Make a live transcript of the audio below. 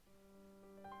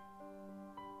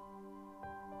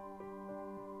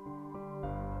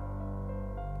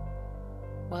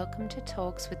welcome to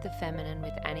Talks with the Feminine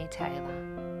with Annie Taylor.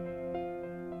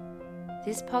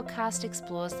 This podcast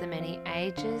explores the many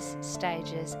ages,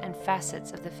 stages, and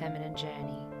facets of the feminine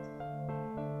journey.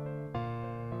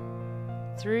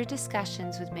 Through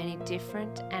discussions with many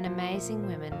different and amazing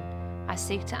women, I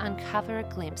seek to uncover a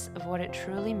glimpse of what it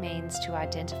truly means to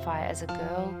identify as a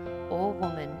girl or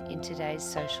woman in today's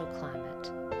social climate.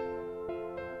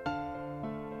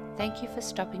 Thank you for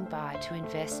stopping by to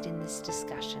invest in this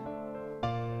discussion.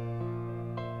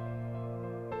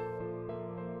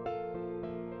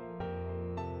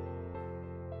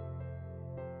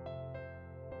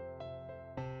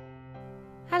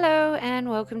 Hello and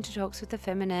welcome to Talks with the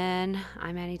Feminine.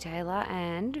 I'm Annie Taylor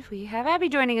and we have Abby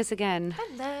joining us again.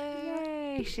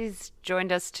 Hello. Yay. She's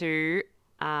joined us to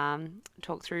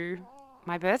talk through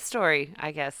my birth story,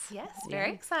 I guess. Yes,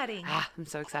 very exciting. I'm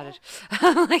so excited.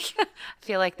 I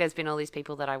feel like there's been all these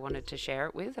people that I wanted to share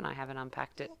it with and I haven't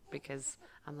unpacked it because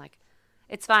I'm like,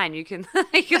 it's fine. You can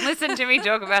listen to me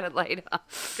talk about it later.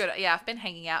 Good. Yeah, I've been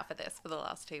hanging out for this for the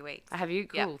last 2 weeks. Have you?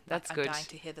 Cool. Yeah, That's I'm good. dying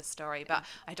to hear the story, but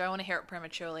I don't want to hear it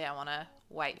prematurely. I want to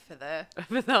wait for the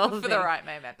for the right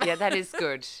moment. Yeah, that is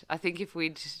good. I think if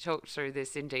we'd talked through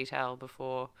this in detail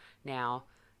before now,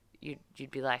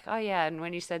 you'd be like, oh yeah, and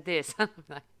when you said this, I'm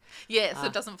like, yeah, so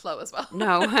it doesn't flow as well.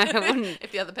 no, I wouldn't.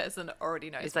 If the other person already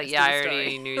knows. It's like, yeah, I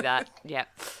already knew that. Yeah.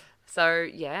 So,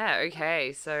 yeah,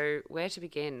 okay. So, where to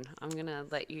begin? I'm going to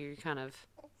let you kind of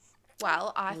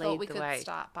Well, I thought we the could way.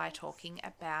 start by talking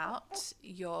about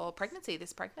your pregnancy,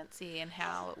 this pregnancy, and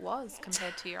how it was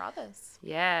compared to your others.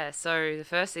 Yeah, so the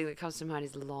first thing that comes to mind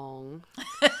is long.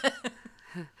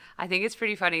 I think it's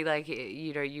pretty funny, like,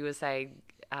 you know, you were saying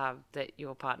that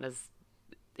your partners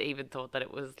even thought that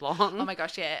it was long. Oh my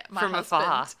gosh, yeah. My From husband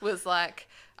afar. was like,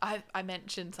 I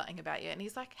mentioned something about you, and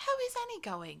he's like, how is Annie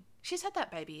going? She's had that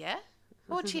baby, yeah?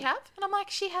 What'd she have? And I'm like,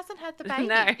 she hasn't had the baby.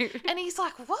 No. And he's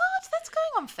like, what? That's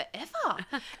going on forever.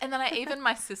 And then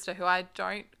my sister, who I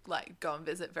don't like go and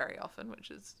visit very often, which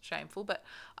is shameful, but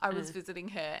I was visiting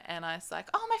her and I was like,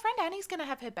 oh, my friend Annie's going to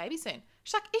have her baby soon.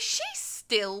 She's like, is she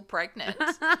still pregnant?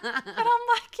 And I'm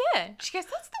like, yeah. She goes,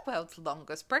 that's the world's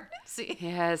longest pregnancy.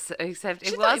 Yes, except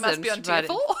She it thought you wasn't. must be on but tier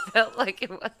 4. It felt like it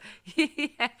was.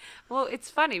 Yeah. Well, it's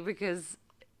funny because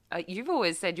you've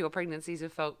always said your pregnancies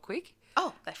have felt quick.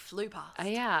 Oh, they flew past.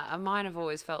 Yeah, mine have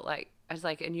always felt like, I was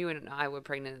like, and you and I were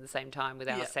pregnant at the same time with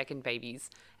our Yeah. second babies,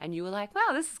 and you were like, wow,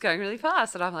 this is going really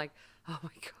fast. And I'm like, oh my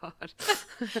God.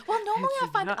 Well, normally I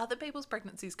It's find not- other people's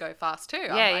pregnancies go fast too.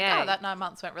 I'm Yeah, like, yeah. oh, that 9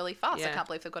 months went really fast. I Yeah. can't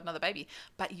believe they've got another baby.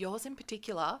 But yours in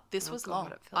particular, this was God, long.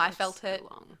 it felt I like felt so it.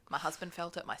 long. My husband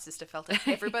felt it. My sister felt it.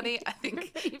 Everybody, I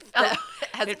think, You felt that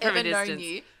has it from a ever known distance.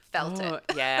 you felt Oh, it.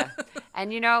 yeah.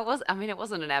 And you know, it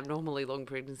wasn't an abnormally long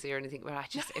pregnancy or anything, but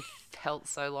it felt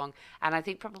so long. And I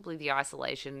think probably the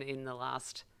isolation in the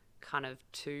last kind of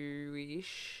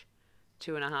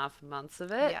 2.5 months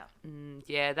of it. Yeah.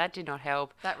 Yeah, that did not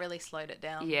help. That really slowed it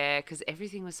down. Yeah, because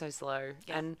everything was so slow.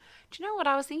 Yeah. And do you know what?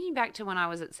 I was thinking back to when I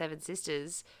was at Seven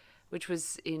Sisters, which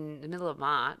was in the middle of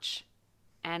March,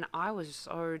 and I was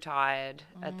so tired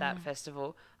at that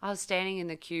festival. I was standing in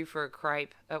the queue for a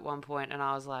crepe at one point, and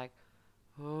I was like,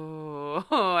 oh,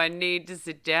 I need to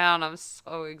sit down. I'm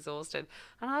so exhausted.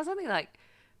 And I was only like,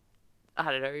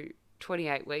 I don't know,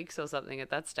 28 weeks or something at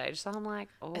that stage. So I'm like,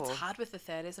 oh. It's hard with the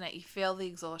third, isn't it? You feel the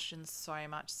exhaustion so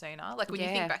much sooner. Like when you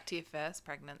Yeah. think back to your first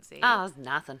pregnancy. Oh, it was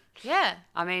nothing. Yeah.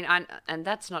 I mean, and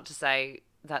that's not to say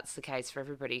that's the case for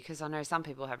everybody, because I know some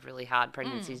people have really hard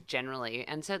pregnancies generally,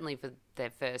 and certainly for their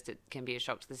first it can be a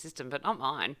shock to the system, but not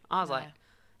mine. I was like,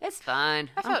 it's fine.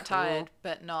 I I'm felt cool. tired,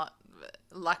 but not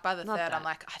like by the Not third. that. I'm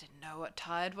like, I didn't know what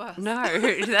tired was. No,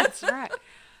 that's right.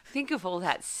 Think of all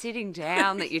that sitting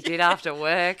down that you did after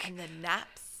work. And the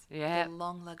naps. Yeah. The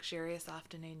long, luxurious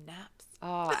afternoon naps.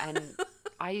 Oh, and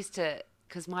I used to,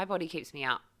 because my body keeps me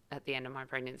up at the end of my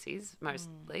pregnancies,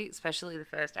 mostly, especially the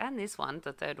first and this one,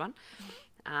 the third one.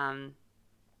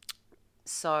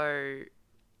 So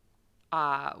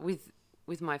with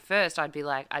my first,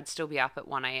 I'd still be up at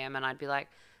 1 a.m. and I'd be like,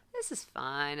 this is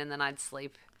fine. And then I'd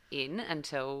sleep in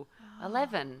until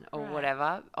 11 or right.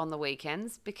 whatever on the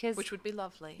weekends, because Which would be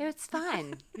lovely. it's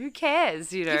fine. Who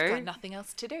cares, you know? You've got nothing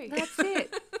else to do. That's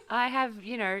it. I have,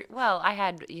 I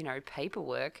had,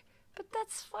 paperwork, but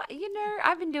that's fine.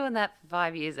 I've been doing that for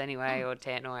 5 years anyway, or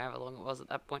 10, or however long it was at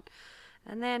that point.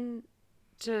 And then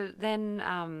to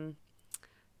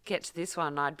get to this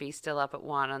one, I'd be still up at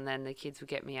 1, and then the kids would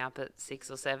get me up at 6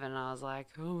 or 7, and I was like,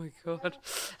 oh my God.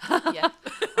 Yeah.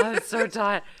 I was so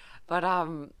tired. But,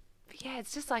 yeah,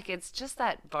 it's just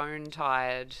that bone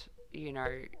tired,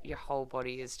 your whole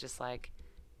body is just like,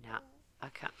 nah, I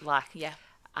can't, like, Yeah.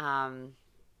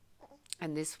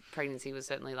 And this pregnancy was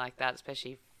certainly like that,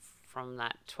 especially from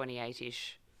that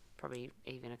 28-ish, probably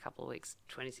even a couple of weeks,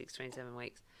 26, 27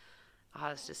 weeks. I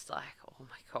was just like, oh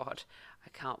my God, I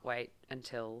can't wait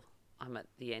until I'm at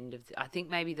the end of I think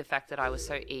maybe the fact that I was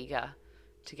so eager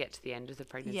to get to the end of the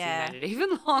pregnancy made it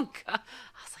even longer. I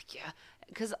was like, yeah,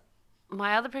 because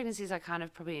my other pregnancies, I kind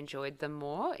of probably enjoyed them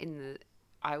more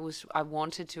I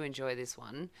wanted to enjoy this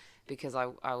one because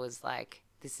I was like,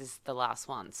 this is the last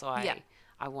one. So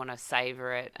I want to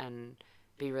savor it and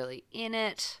be really in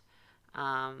it.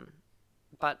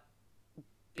 But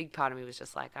big part of me was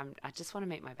just like, I just want to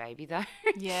meet my baby though.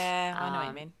 Yeah, I know what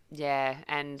you mean. Yeah.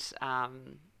 And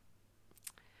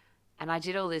I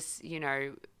did all this,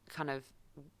 kind of,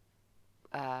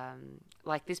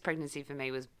 like this pregnancy for me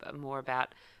was more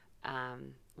about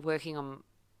working on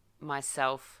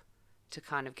myself to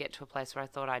kind of get to a place where I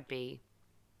thought I'd be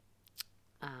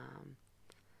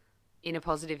in a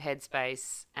positive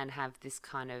headspace and have this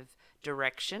kind of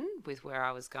direction with where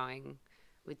I was going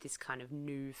with this kind of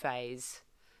new phase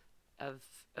of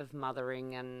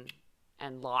mothering and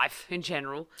life in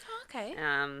general. Oh, okay.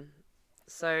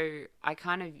 So I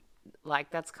kind of like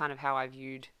that's kind of how I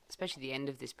viewed, especially the end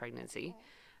of this pregnancy.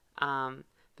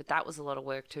 But that was a lot of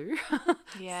work too.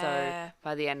 Yeah. So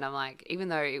by the end, I'm like, even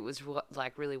though it was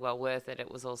like really well worth it, it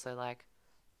was also like,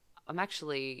 I'm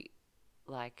actually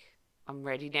like, I'm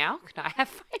ready now. Can I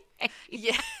have my baby?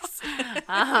 Yes.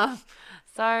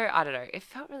 So I don't know. It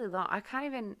felt really long. I can't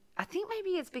even. I think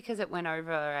maybe it's because it went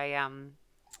over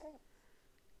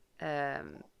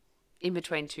in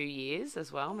between 2 years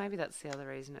as well. Maybe that's the other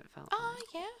reason it felt. Oh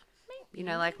yeah. Maybe.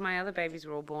 Like my other babies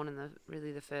were all born in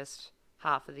the first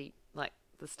half of the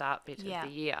start bit of the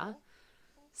year.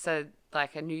 So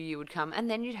like a new year would come and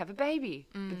then you'd have a baby.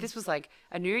 But this was like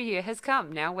a new year has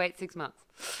come. Now wait 6 months.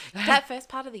 That first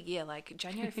part of the year, like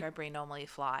January, February normally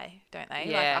fly, don't they?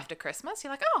 Yeah. Like after Christmas,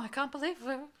 you're like, oh, I can't believe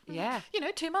we're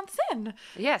 2 months in.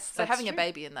 Yes. So having a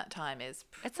baby in that time is...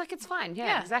 It's like it's fine.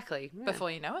 Yeah. Exactly. Yeah.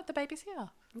 Before you know it, the baby's here.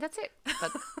 That's it.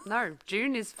 But no,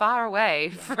 June is far away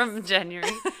from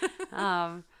January.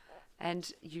 And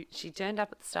she turned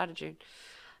up at the start of June.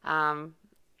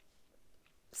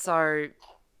 So,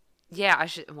 yeah, I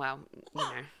should,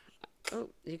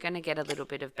 you're going to get a little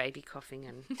bit of baby coughing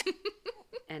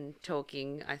and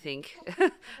talking, I think,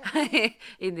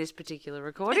 in this particular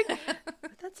recording.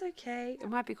 But that's okay. It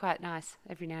might be quite nice.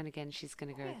 Every now and again, she's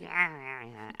going to go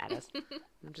at us.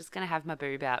 I'm just going to have my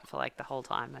boob out for like the whole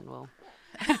time and we'll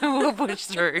push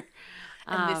through.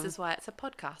 And this is why it's a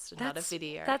podcast and not a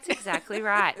video. That's exactly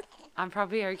right. I'm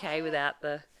probably okay without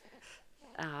the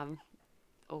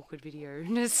awkward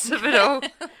video-ness of it all.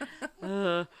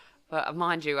 But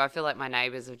mind you, I feel like my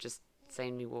neighbours have just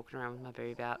seen me walking around with my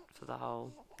boob out for the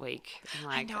whole week. I'm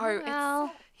like, I know. Well,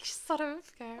 you just sort of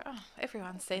go, oh,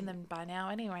 everyone's seen them by now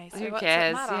anyway. So who what's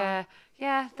cares? It matter?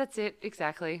 Yeah, that's it.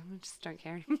 Exactly. I just don't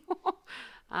care anymore.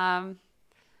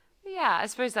 Yeah, I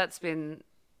suppose that's been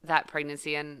that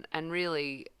pregnancy and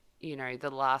really, the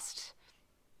last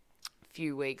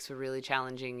few weeks were really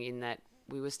challenging in that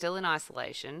we were still in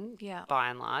isolation, by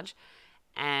and large,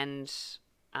 and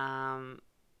I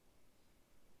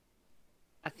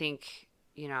think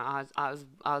I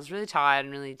was really tired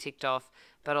and really ticked off,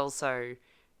 but also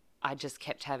I just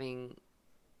kept having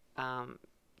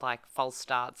like false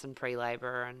starts and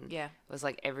pre-labor, and it was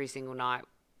like every single night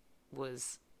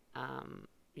was oh,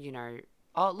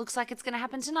 it looks like it's going to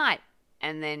happen tonight.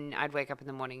 And then I'd wake up in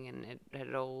the morning and it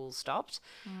had all stopped.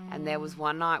 And there was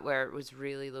one night where it was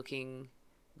really looking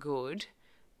good.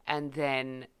 And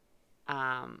then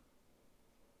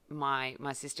my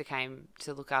sister came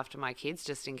to look after my kids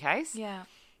just in case. Yeah.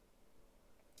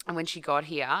 And when she got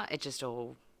here, it just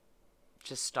all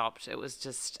just stopped. It was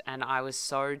just, and I was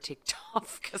so ticked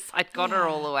off because I'd got her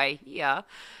all the way here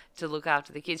to look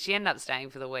after the kids. She ended up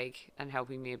staying for the week and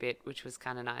helping me a bit, which was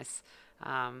kind of nice.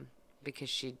 Because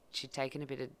she'd taken a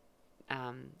bit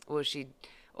of, she'd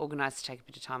organised to take a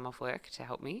bit of time off work to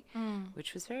help me,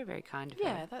 which was very, very kind of her.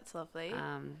 Yeah, that's lovely.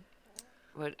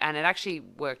 And it actually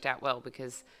worked out well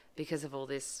because of all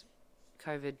this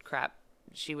COVID crap,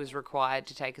 she was required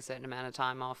to take a certain amount of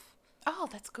time off. Oh,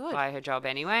 that's good. By her job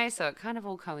anyway, so it kind of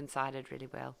all coincided really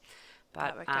well. But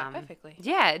that worked out perfectly.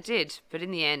 Yeah, it did. But in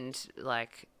the end,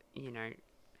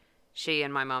 she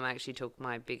and my mum actually took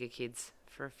my bigger kids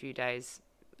for a few days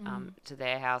to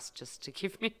their house just to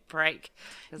give me a break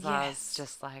because I was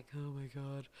just like, oh my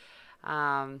God.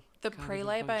 The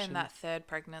pre-labor in that third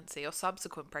pregnancy or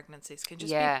subsequent pregnancies can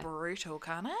just be brutal,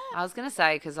 can't it? I was going to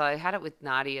say, because I had it with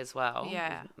Nadi as well,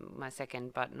 my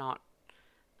second, but not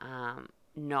as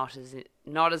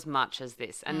much as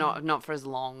this, and not for as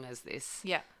long as this.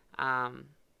 Yeah.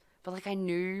 but like I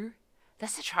knew,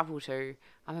 that's the trouble too.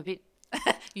 I'm a bit,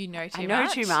 You know too I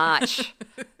much. know too much.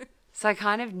 So I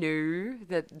kind of knew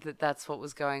that's what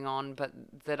was going on, but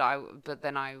then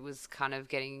I was kind of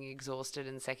getting exhausted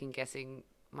and second guessing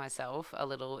myself a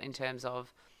little in terms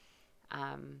of,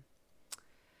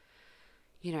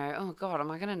 oh God, am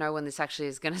I going to know when this actually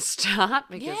is going to start?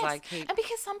 Because I keep and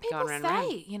because some people going round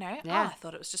say, and round. I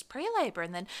thought it was just pre-labor,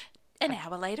 and then an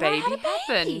hour later baby I had a baby.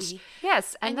 happened.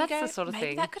 Yes, and you that's the sort of maybe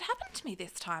thing. that could happen to me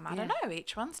this time. I don't know.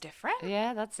 Each one's different.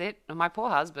 Yeah, that's it. And my poor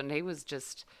husband, he was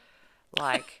just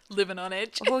like Living on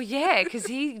edge. well, yeah, because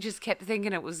he just kept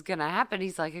thinking it was going to happen.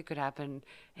 He's like, it could happen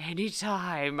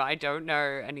anytime. I don't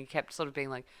know. And he kept sort of being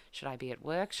like, should I be at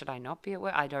work? Should I not be at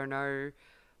work? I don't know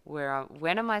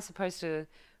when am I supposed to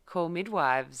call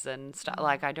midwives and stuff?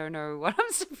 Like, I don't know what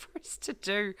I'm supposed to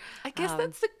do. I guess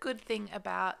that's the good thing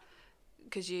about,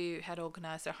 because you had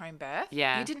organised a home birth.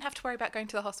 Yeah. You didn't have to worry about going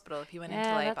to the hospital if you went into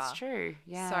Yeah, labour. that's true.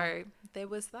 Yeah. So there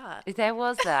was that. There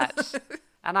was that.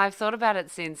 And I've thought about it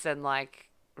since and like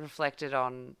reflected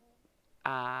on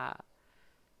how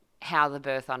the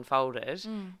birth unfolded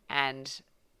and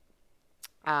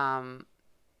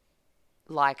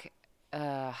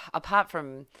apart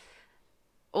from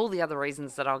all the other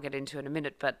reasons that I'll get into in a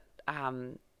minute, but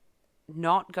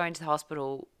not going to the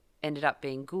hospital ended up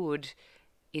being good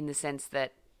in the sense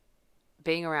that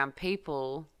being around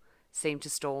people seemed to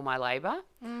stall my labour.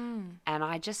 And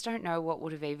I just don't know what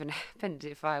would have even happened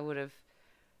if I would have...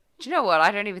 Do you know what? I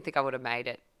don't even think I would have made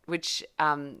it, which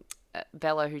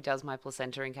Bella, who does my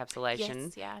placenta encapsulation,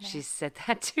 Yes, yeah, I know. she said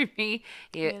that to me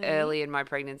Really? early in my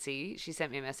pregnancy. She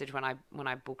sent me a message when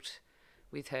I booked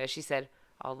with her. She said,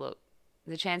 oh, look,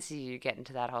 the chances of you getting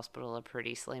to that hospital are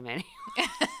pretty slim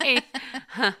anyway.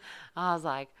 I was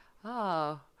like,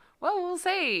 oh, well, we'll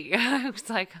see. I was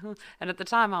like, and at the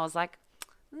time I was like,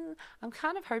 I'm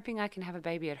kind of hoping I can have a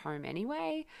baby at home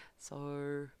anyway.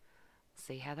 So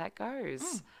see how that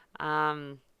goes.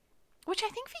 Which I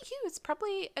think for you is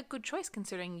probably a good choice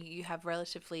considering you have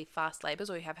relatively fast labours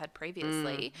or you have had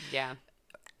previously. Yeah.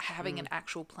 Having an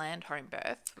actual planned home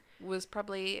birth was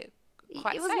probably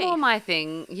quite It was safe. more my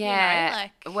thing. Yeah.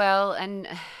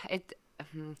 like-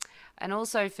 And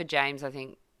also for James, I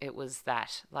think it was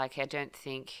that. Like, I don't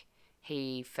think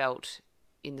he felt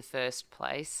in the first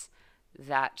place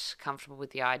that comfortable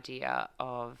with the idea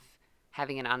of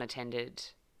having an unattended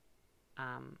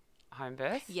home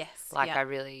birth. Yes. Like, yeah.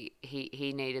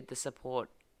 he needed the support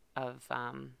of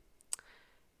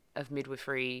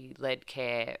midwifery led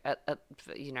care,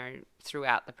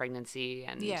 throughout the pregnancy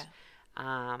and Yeah.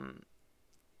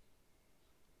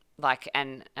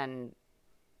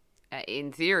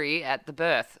 in theory at the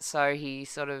birth. So he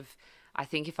sort of, I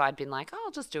think if I'd been like, oh,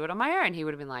 I'll just do it on my own, he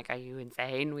would have been like, are you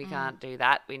insane? We can't do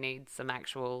that. We need some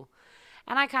actual,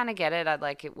 and I kind of get it. I'd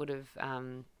like it would have,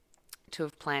 to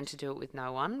have planned to do it with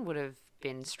no one would have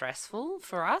been stressful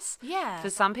for us. Yeah. For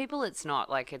some people, it's not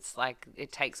like, it's like,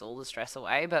 it takes all the stress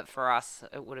away. But for us,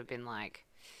 it would have been like,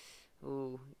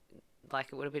 ooh, like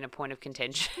it would have been a point of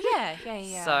contention.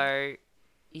 Yeah. So,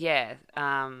 yeah,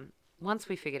 once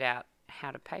we figured out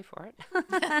how to pay for it,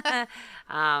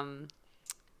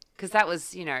 because that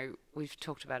was, we've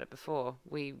talked about it before.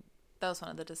 That was one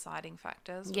of the deciding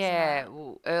factors. Wasn't Yeah, it?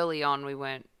 well, early on we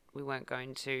weren't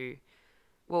going to.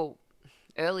 Well,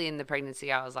 early in the pregnancy,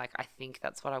 I was like, I think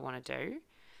that's what I want to do,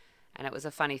 and it was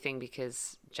a funny thing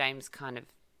because James kind of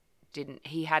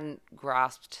hadn't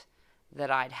grasped that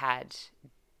I'd had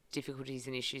difficulties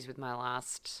and issues with my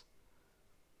last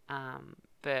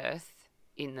birth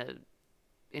in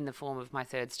the form of my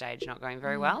third stage not going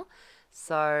very well.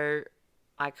 So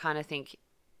I kind of think,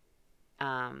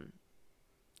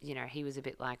 he was a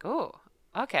bit like, oh,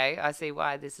 okay, I see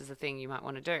why this is a thing you might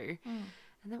want to do. And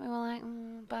then we were like,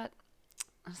 but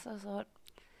I still thought,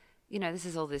 this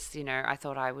is all this, I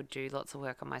thought I would do lots of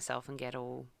work on myself and get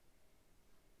all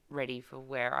ready for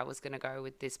where I was going to go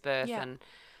with this birth. Yeah. And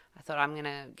I thought I'm going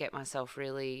to get myself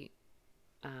really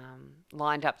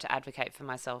lined up to advocate for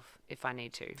myself if I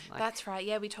need to. Like, That's right.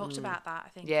 Yeah, we talked about that, I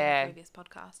think, Yeah. in a previous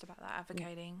podcast about that,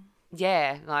 advocating.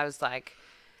 yeah, and I was like,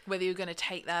 Whether you're going to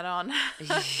take that on.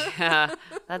 yeah,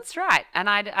 that's right. And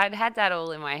I'd had that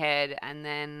all in my head, and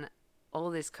then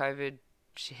all this COVID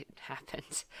shit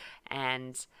happened,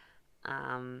 and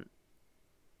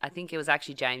I think it was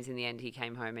actually James in the end. He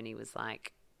came home and he was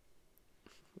like,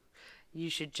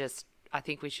 I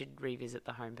think we should revisit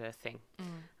the home birth thing.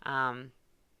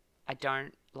 I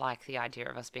don't like the idea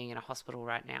of us being in a hospital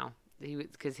right now.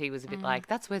 Because he was a bit like,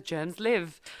 that's where germs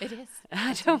live. It is.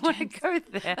 I don't want to go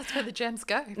there. That's where the germs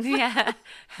go. Yeah,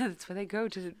 that's where they go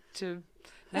to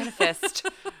manifest.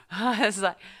 I was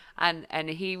like, And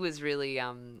he was really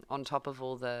on top of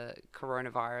all the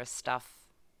coronavirus stuff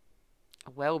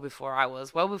well before I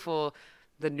was, well before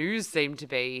the news seemed to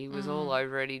be. He was all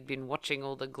over it. He'd been watching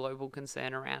all the global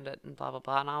concern around it and blah, blah,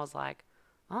 blah. And I was like,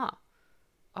 oh,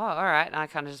 all right. And I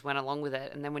kind of just went along with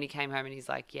it. And then when he came home and he's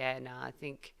like, yeah, no, I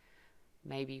think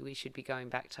maybe we should be going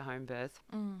back to home birth.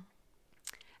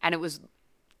 And it was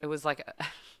like,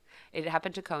 it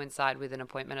happened to coincide with an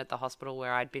appointment at the hospital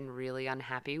where I'd been really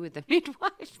unhappy with the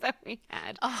midwife that we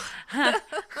had.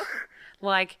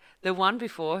 Like the one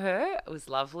before her was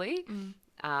lovely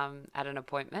at an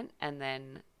appointment. And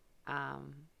then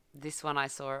this one I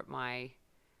saw at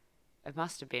it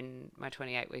must have been my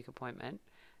 28-week appointment,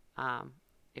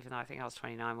 even though I think I was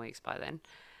 29 weeks by then.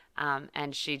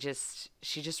 And she just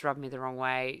rubbed me the wrong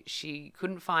way. She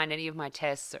couldn't find any of my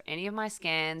tests or any of my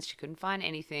scans. She couldn't find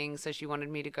anything. So she wanted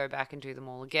me to go back and do them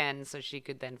all again so she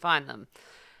could then find them.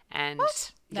 And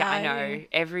What? yeah, I No. know.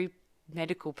 Every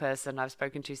medical person I've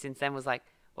spoken to since then was like,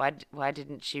 why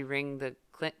didn't she ring the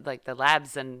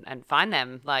labs and find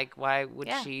them? Like, why would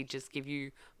she just give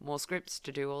you more scripts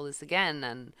to do all this again?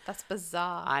 And That's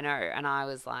bizarre. I know. And I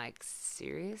was like,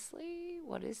 seriously?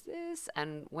 What is this?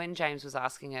 And when James was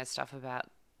asking her stuff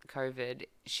about COVID,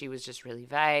 she was just really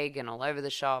vague and all over the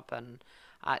shop. And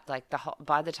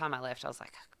by the time I left, I was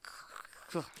like,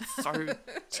 so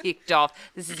ticked off.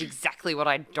 This is exactly what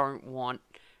I don't want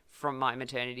from my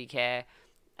maternity care.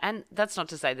 And that's not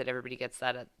to say that everybody gets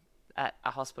that at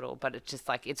a hospital, but it's just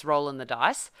like, it's rolling the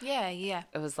dice. Yeah.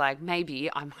 It was like,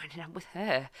 maybe I might end up with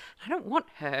her. I don't want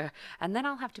her. And then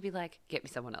I'll have to be like, get me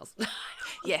someone else.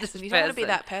 Yes, and you don't want to be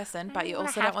that person, but you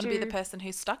also don't want to be the person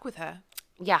who's stuck with her.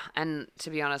 Yeah, and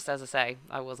to be honest, as I say,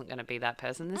 I wasn't going to be that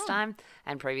person this time.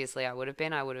 And previously I would have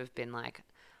been like,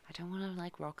 I don't want to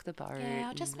like rock the boat. Yeah,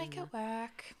 I'll just make it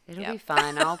work. It'll be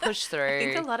fine. I'll push through. I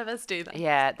think a lot of us do that.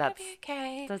 Yeah, It'll be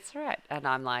okay. That's right. And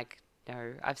I'm like,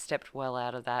 no, I've stepped well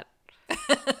out of that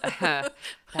that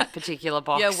particular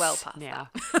box. You're well past now.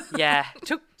 Yeah,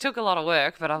 took a lot of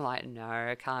work, but I'm like, no,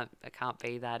 I can't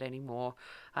be that anymore.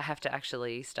 I have to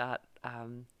actually start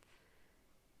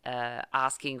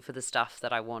asking for the stuff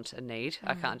that I want and need.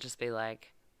 I can't just be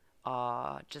like,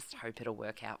 oh, just hope it'll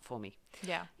work out for me.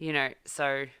 Yeah. You know,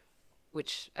 so,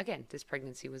 which again, this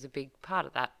pregnancy was a big part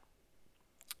of that.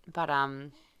 But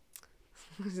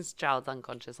this child's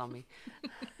unconscious on me.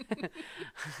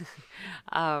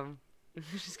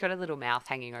 She's got a little mouth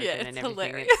hanging open and everything.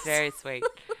 Hilarious. It's very sweet.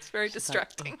 It's very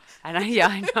distracting. And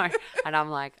I know. And I'm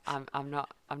like, I'm not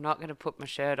going to put my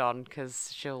shirt on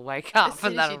because she'll wake up. As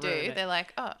soon and as that'll you do, ruin it. they're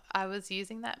like, oh, I was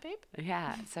using that, babe.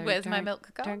 Yeah. So Where's my milk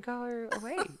go? Don't go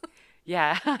away.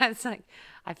 Yeah. It's like,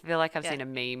 I feel like I've seen a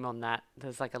meme on that.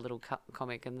 There's like a little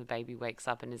comic and the baby wakes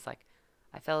up and is like,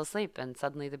 I fell asleep and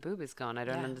suddenly the boob is gone. I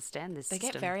don't understand this They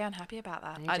system. get very unhappy about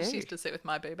that. They I just do. used to sit with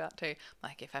my boob out too.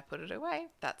 Like, if I put it away,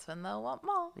 that's when they'll want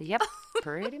more. Yep,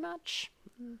 pretty much.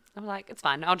 I'm like, it's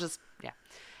fine. I'll just, yeah.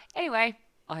 Anyway,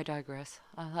 I digress.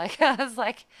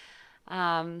 But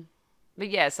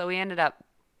yeah, so we ended up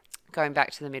going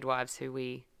back to the midwives who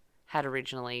we had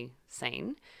originally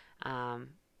seen.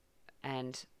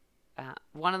 And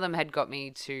one of them had got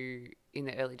me to, in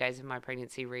the early days of my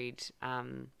pregnancy, read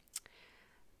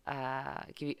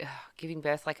Giving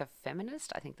Birth Like a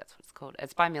Feminist. I think that's what it's called.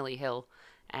 It's by Millie Hill,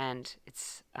 and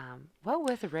it's well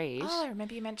worth a read. Oh, I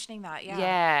remember you mentioning that. Yeah.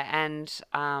 Yeah,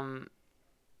 and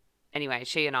anyway,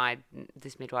 she and I,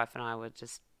 this midwife and I, were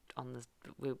just on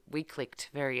the we clicked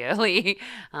very early,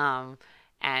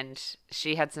 and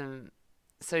she had some.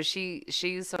 So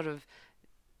she's sort of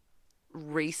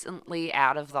recently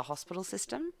out of the hospital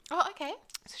system. Oh, okay.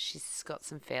 So she's got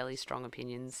some fairly strong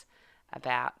opinions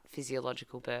about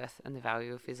physiological birth and the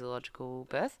value of physiological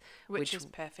birth, Which is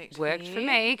perfect. worked for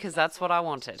me because that's what I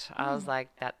wanted. I was like,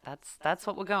 that's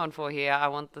what we're going for here. I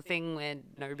want the thing where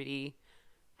nobody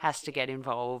has to get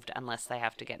involved unless they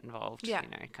have to get involved,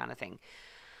 kind of thing.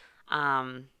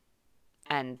 And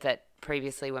that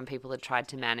previously when people had tried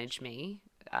to manage me,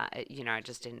 it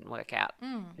just didn't work out,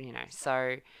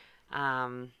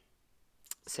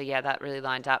 So yeah, that really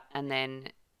lined up. And then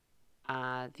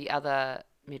the other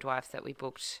midwife that we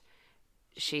booked,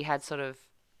 she had it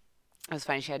was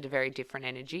funny, she had a very different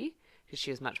energy because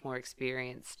she was much more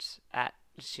experienced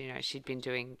she'd been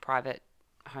doing private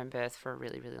home birth for a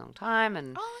really, really long time,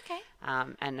 and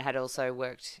and had also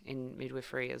worked in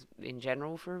midwifery in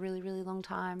general for a really, really long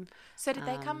time. So did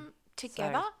they come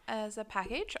together as a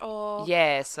package, or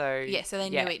so they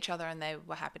knew each other and they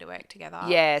were happy to work together?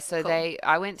 So cool.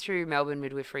 I went through Melbourne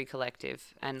Midwifery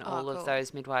Collective, and all cool. of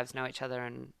those midwives know each other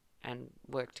and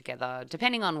work together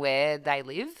depending on where they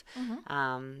live.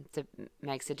 That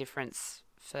makes a difference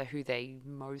for who they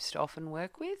most often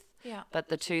work with. Yeah. But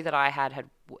the two that I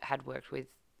had worked with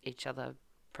each other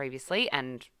previously,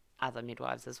 and other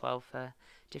midwives as well for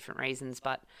different reasons.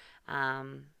 But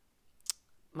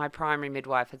my primary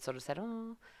midwife had sort of said,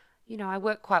 "Oh, you know, I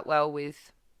work quite well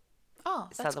with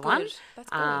this that's other good. one. That's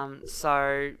good.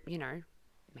 So, you know,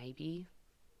 maybe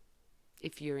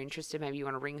if you're interested, maybe you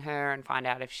want to ring her and find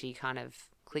out if she kind of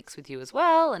clicks with you as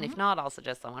well. And if not, I'll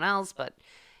suggest someone else. But,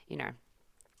 you know,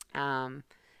 and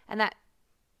that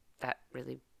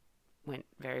really went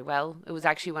very well. It was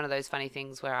actually one of those funny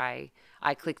things where I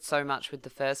clicked so much with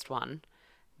the first one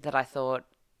that I thought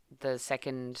the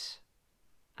second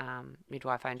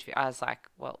midwife I interviewed, I was like,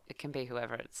 well, it can be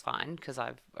whoever, it's fine, because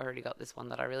I've already got this one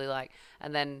that I really like.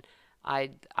 And then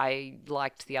I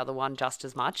liked the other one just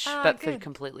as much, but good. for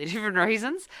completely different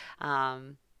reasons.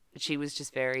 She was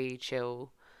just very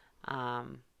chill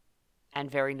and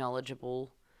very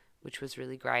knowledgeable, which was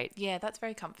really great. Yeah, that's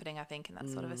very comforting, I think, in that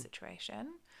sort of a situation.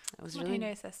 It was Someone who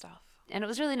knows their stuff. And it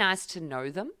was really nice to know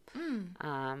them.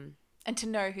 And to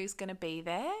know who's going to be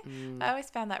there. I always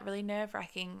found that really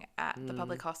nerve-wracking at the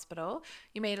public hospital.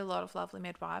 You meet a lot of lovely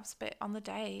midwives, but on the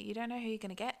day, you don't know who you're going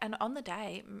to get. And on the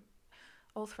day,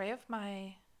 all three of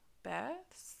my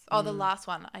births, the last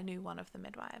one, I knew one of the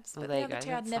midwives. But the other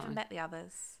two, I'd never met the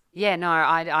others. Yeah, no,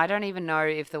 I don't even know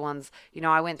if the ones, you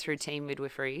know, I went through team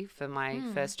midwifery for my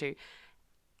first two.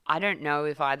 I don't know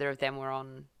if either of them were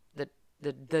on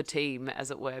the team,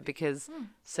 as it were, because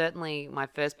certainly my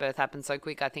first birth happened so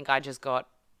quick. I think I just got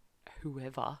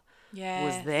whoever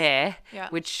was there,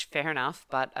 which fair enough.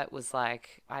 But it was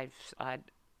like I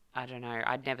don't know.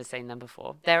 I'd never seen them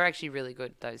before. They were actually really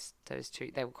good. Those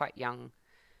two. They were quite young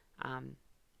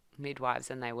midwives,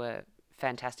 and they were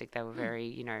fantastic. They were very,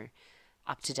 you know,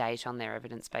 up to date on their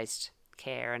evidence-based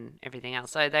care and everything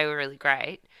else. So they were really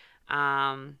great.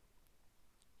 And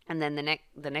then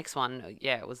the next one,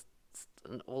 it was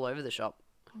all over the shop.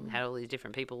 Had all these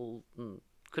different people, and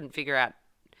couldn't figure out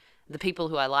the people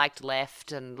who I liked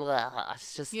left, and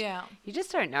it's just you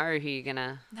just don't know who you're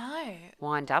gonna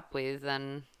wind up with.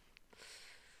 And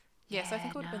so I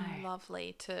think it would have been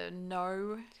lovely to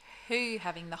know who you're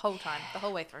having the whole time, the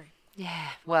whole way through. Yeah,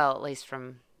 well, at least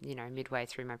from, you know, midway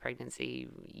through my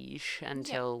pregnancy-ish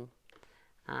until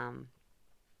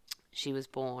she was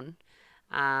born.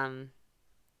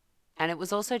 And it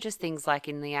was also just things like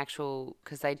in the actual,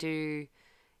 because they do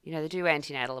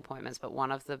antenatal appointments, but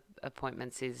one of the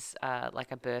appointments is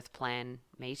like a birth plan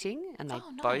meeting, and they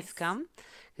both come,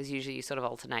 because usually you sort of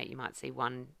alternate. You might see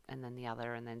one and then the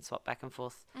other, and then swap back and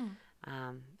forth,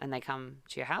 and they come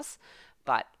to your house.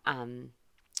 But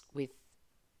with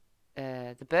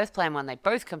the birth plan one, they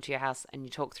both come to your house, and you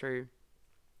talk through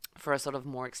for a sort of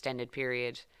more extended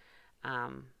period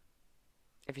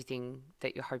everything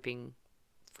that you're hoping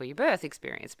for your birth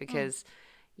experience, because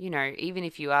you know, even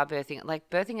if you are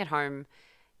birthing at home,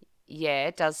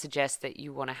 it does suggest that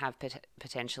you want to have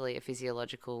potentially a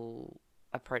physiological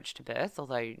approach to birth,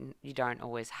 although you don't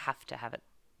always have to have it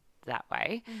that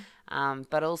way.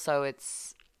 But also it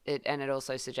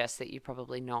also suggests that you're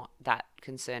probably not that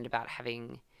concerned about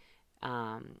having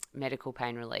medical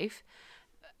pain relief,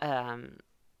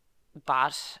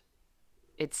 but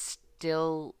it's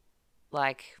still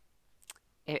like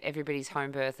everybody's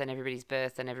home birth and everybody's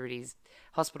birth and everybody's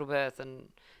hospital birth and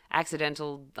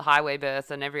accidental highway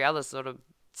birth and every other sort of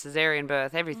cesarean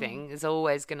birth, everything is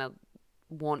always going to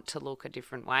want to look a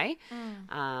different way.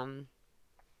 And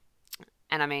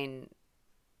I mean,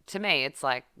 to me, it's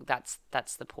like that's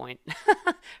the point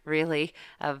really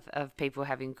of people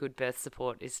having good birth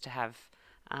support, is to have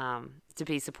to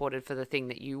be supported for the thing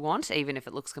that you want, even if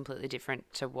it looks completely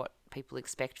different to what people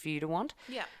expect for you to want.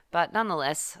 Yeah. But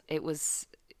nonetheless, it was,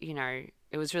 you know,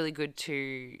 it was really good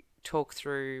to talk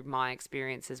through my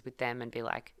experiences with them and be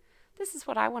like, this is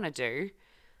what I want to do,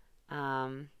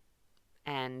 and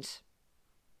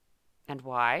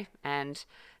why. And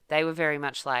they were very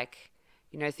much like,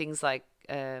 you know, things like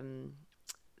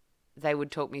they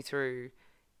would talk me through,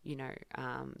 you know,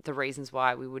 the reasons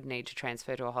why we would need to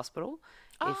transfer to a hospital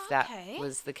if that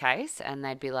was the case. And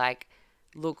they'd be like,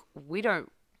 look, we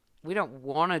don't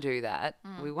want to do that.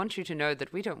 We want you to know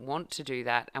that we don't want to do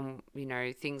that. And, you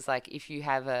know, things like if you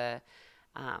have a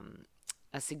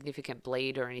significant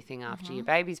bleed or anything after your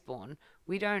baby's born,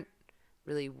 we don't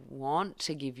really want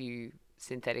to give you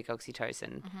synthetic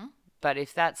oxytocin. But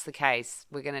if that's the case,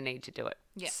 we're going to need to do it.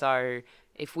 Yeah. So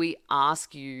if we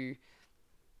ask you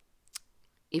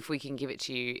if we can give it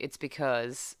to you, it's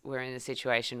because we're in a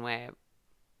situation where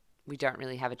we don't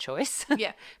really have a choice.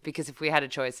 Yeah. Because if we had a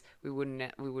choice, we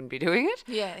wouldn't be doing it.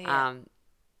 Yeah.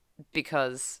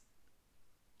 Because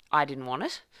I didn't want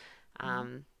it.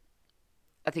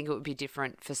 I think it would be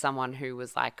different for someone who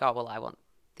was like, oh, well, I want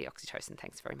the oxytocin,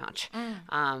 thanks very much.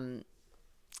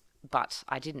 But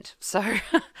I didn't. So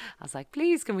I was like,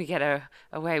 please, can we get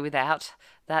away without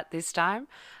that this time?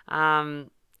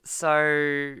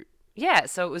 So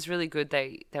it was really good.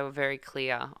 They were very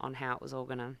clear on how it was all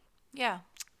going to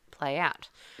play out.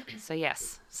 So,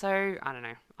 yes. So, I don't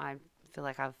know. I feel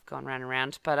like I've gone round and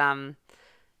round. But, I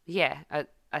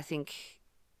think,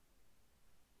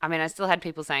 I mean, I still had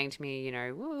people saying to me, you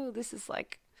know, whoa, this is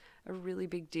like a really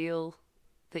big deal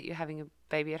that you're having a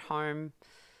baby at home.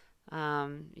 You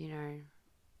know,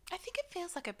 I think it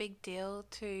feels like a big deal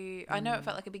to, I know it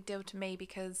felt like a big deal to me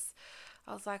because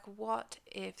I was like, what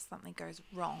if something goes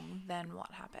wrong? Then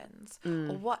what happens?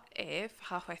 Or what if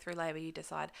halfway through labour you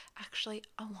decide, actually,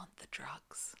 I want the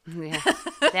drugs? Yeah.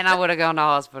 Then I would have gone to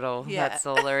hospital. Yeah. That's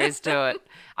all there is to it.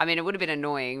 I mean, it would have been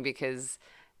annoying because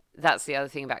that's the other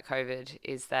thing about COVID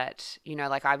is that, you know,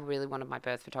 like I really wanted my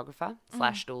birth photographer /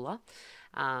 doula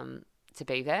to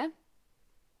be there.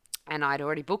 And I'd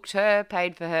already booked her,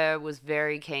 paid for her, was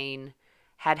very keen,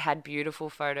 had beautiful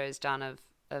photos done of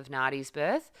Nadi's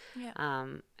birth,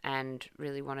 and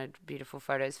really wanted beautiful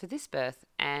photos for this birth.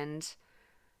 And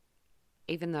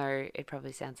even though it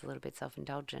probably sounds a little bit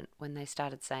self-indulgent, when they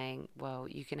started saying, well,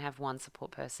 you can have one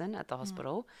support person at the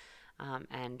hospital,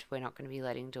 and we're not going to be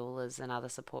letting doulas and other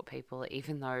support people,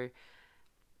 even though,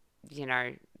 you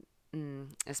know,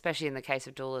 especially in the case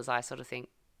of doulas, I sort of think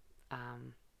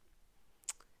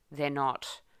they're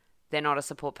not a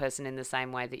support person in the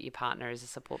same way that your partner is a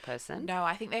support person. No,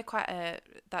 I think they're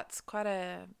that's quite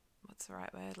a, what's the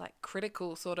right word? Like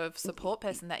critical sort of support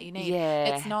person that you need.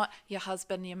 Yeah. It's not your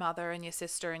husband, your mother and your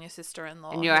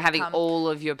sister-in-law. And you're having all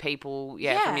of your people,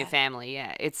 from your family.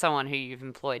 Yeah. It's someone who you've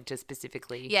employed to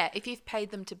specifically. Yeah. If you've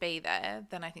paid them to be there,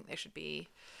 then I think they should be,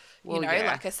 Well,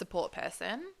 like a support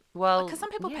person. Well, because some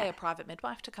people pay a private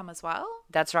midwife to come as well.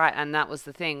 That's right. And that was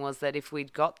the thing, was that if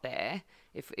we'd got there,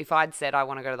 if I'd said I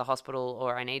want to go to the hospital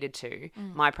or I needed to,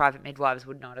 my private midwives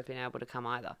would not have been able to come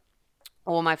either.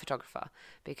 Or my photographer,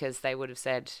 because they would have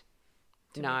said,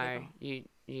 no, you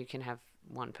can have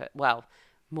one well,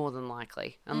 more than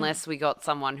likely, unless we got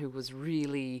someone who was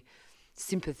really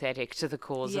sympathetic to the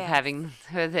cause of having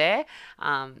her there.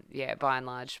 By and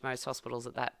large, most hospitals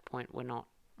at that point were not.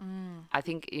 I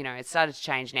think, you know, it started to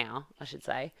change now, I should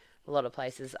say. A lot of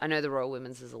places. I know the Royal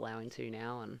Women's is allowing to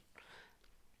now, and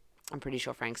I'm pretty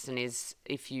sure Frankston is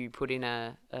if you put in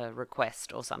a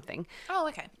request or something. Oh,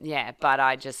 okay. Yeah, but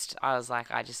I was like,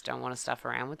 I just don't want to stuff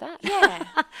around with that. Yeah.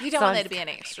 You don't want there to be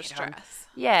any extra stress.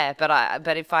 Yeah,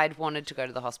 but if I'd wanted to go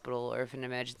to the hospital or if an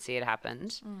emergency had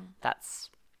happened,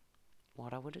 that's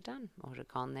what I would have done. I would have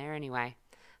gone there anyway.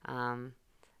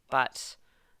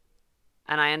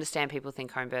 And I understand people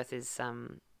think home birth is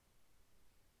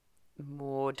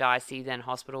more dicey than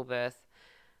hospital birth.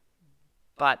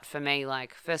 But for me,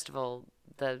 like, first of all,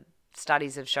 the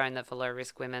studies have shown that for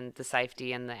low-risk women, the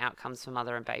safety and the outcomes for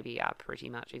mother and baby are pretty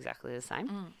much exactly the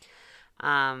same.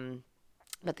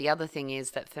 But the other thing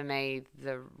is that for me,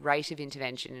 the rate of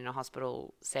intervention in a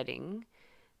hospital setting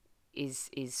is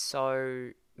so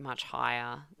much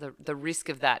higher. The risk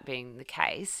of that being the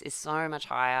case is so much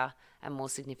higher and more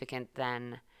significant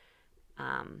than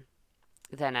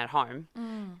at home.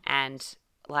 And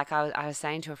like I was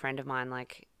saying to a friend of mine,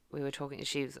 like we were talking,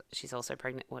 she's also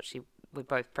pregnant. We're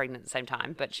both pregnant at the same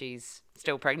time, but she's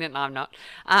still pregnant and I'm not.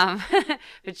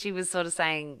 But she was sort of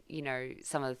saying, you know,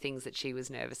 some of the things that she was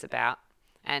nervous about.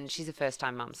 And she's a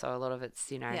first-time mum, so a lot of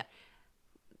it's, you know,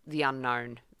 the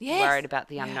unknown. Yes. Worried about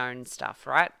the unknown stuff,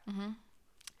 right?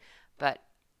 But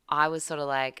I was sort of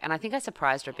like, and I think I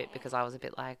surprised her a bit because I was a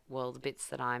bit like, well, the bits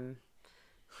that I'm,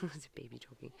 it's a baby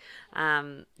talking.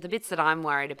 The bits that I'm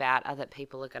worried about are that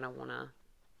people are going to want to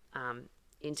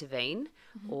intervene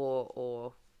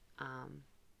or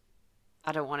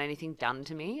I don't want anything done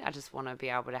to me. I just want to be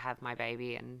able to have my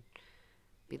baby and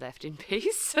be left in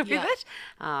peace with it,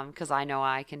 because I know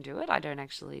I can do it. I don't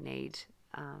actually need,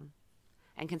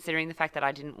 and considering the fact that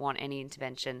I didn't want any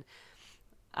intervention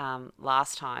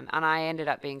last time, and I ended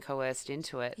up being coerced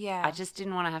into it. Yeah, I just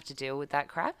didn't want to have to deal with that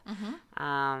crap.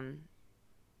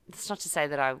 It's not to say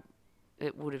that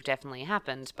it would have definitely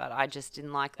happened, but I just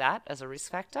didn't like that as a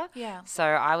risk factor. Yeah. So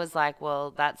I was like,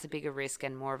 well, that's a bigger risk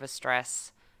and more of a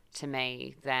stress to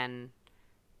me than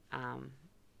an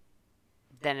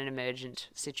emergent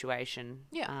situation.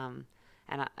 Yeah.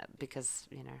 Because,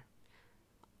 you know,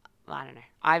 I don't know.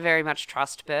 I very much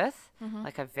trust birth.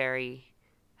 Like I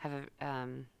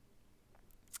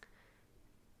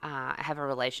have a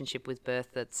relationship with birth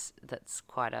that's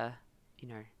quite a, you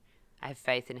know, I have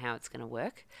faith in how it's going to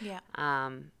work. Yeah.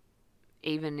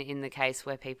 even in the case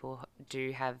where people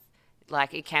do have,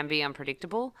 like, it can be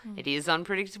unpredictable. It is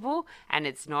unpredictable, and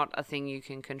it's not a thing you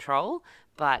can control.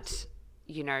 But,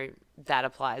 you know, that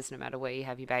applies no matter where you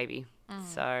have your baby.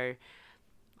 So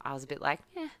I was a bit like,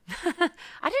 yeah. I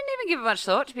didn't even give it much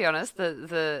thought, to be honest,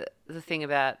 the thing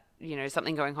about, you know,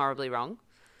 something going horribly wrong.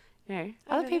 You know,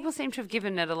 other people seem to have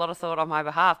given it a lot of thought on my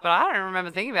behalf, but I don't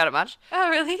remember thinking about it much. Oh,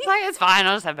 really? It's like, it's fine,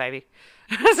 I'll just have a baby.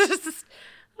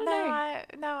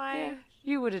 Yeah,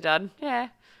 you would have done. Yeah.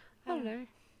 I don't know.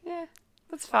 Yeah.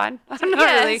 That's fine. I'm not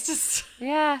really. It's just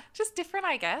just different,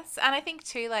 I guess. And I think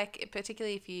too, like,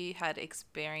 particularly if you had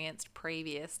experienced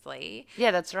previously,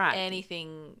 Yeah, that's right.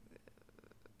 anything,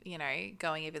 you know,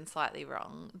 going even slightly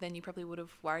wrong, then you probably would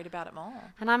have worried about it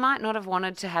more. And I might not have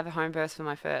wanted to have a home birth for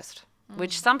my first,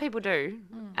 which some people do,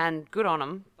 and good on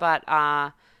them. But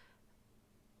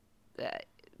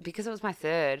because it was my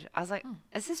third, I was like,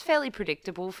 is this fairly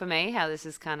predictable for me, how this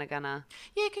is kind of going to...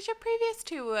 Yeah, because your previous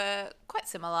two were quite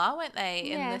similar, weren't they?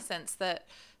 Yeah. In the sense that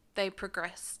they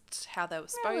progressed how they were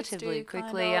supposed relatively to.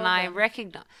 quickly, kind of, and I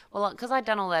recognize, well, because I'd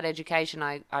done all that education,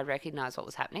 I recognized what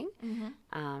was happening.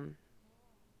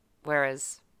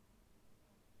 Whereas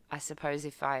I suppose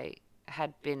if I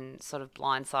had been sort of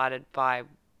blindsided by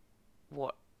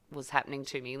what was happening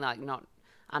to me, like not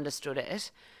understood it,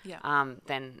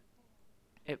 then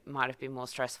it might have been more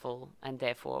stressful and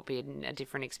therefore be a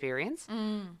different experience.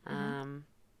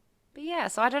 But yeah,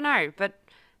 so I don't know. But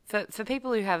for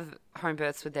people who have home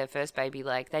births with their first baby,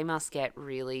 like they must get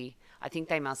really, I think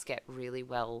they must get really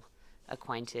well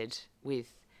acquainted with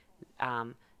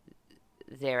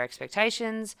their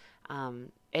expectations,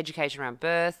 education around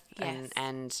birth,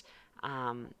 and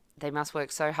they must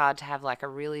work so hard to have like a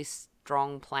really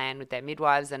strong plan with their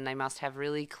midwives, and they must have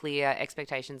really clear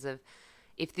expectations of,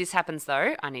 if this happens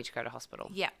though, I need to go to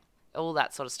hospital. Yeah. All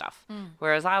that sort of stuff.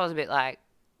 Whereas I was a bit like,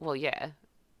 well, yeah,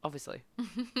 obviously.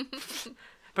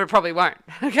 But it probably won't,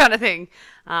 kind of thing.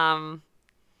 And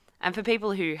for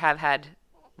people who have had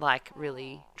like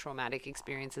really traumatic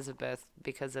experiences of birth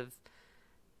because of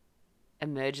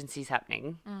emergencies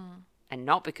happening and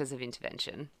not because of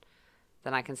intervention,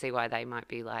 then I can see why they might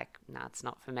be like, nah, it's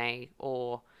not for me.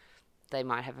 Or they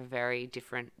might have a very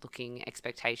different looking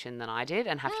expectation than I did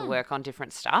and have to work on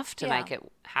different stuff to make it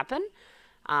happen.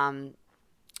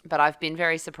 But I've been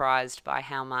very surprised by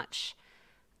how much,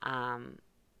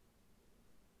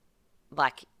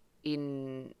 like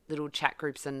in little chat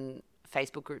groups and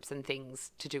Facebook groups and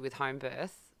things to do with home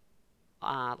birth,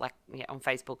 on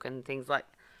Facebook and things like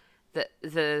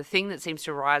the thing that seems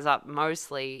to rise up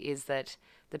mostly is that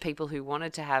the people who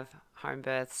wanted to have home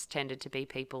births tended to be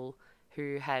people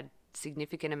who had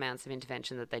significant amounts of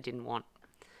intervention that they didn't want,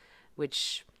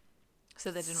 which...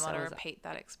 So they didn't want to repeat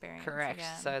that experience. Correct.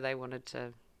 Again. So they wanted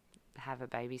to have a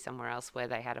baby somewhere else where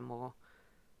they had a more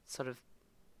sort of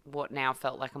what now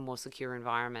felt like a more secure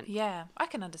environment. Yeah, I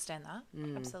can understand that.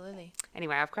 Absolutely.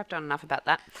 Anyway, I've crapped on enough about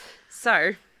that.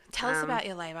 So... Tell us about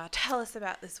your labour. Tell us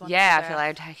about this one. Yeah, I feel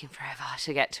like I'm taking forever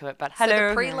to get to it, but hello. So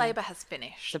the pre-labour has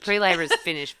finished. The pre-labour is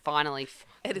finished, finally.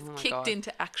 It has kicked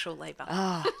into actual labour.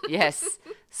 Oh, yes.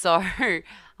 So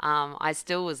I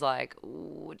still was like,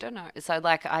 ooh, don't know. So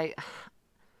like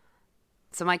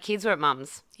so my kids were at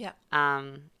mum's. Yeah.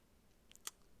 And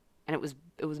it was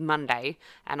Monday,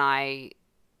 and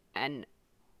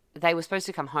they were supposed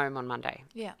to come home on Monday.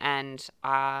 Yeah. And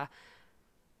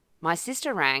my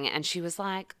sister rang and she was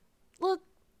like, look,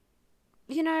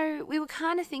 you know, we were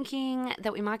kind of thinking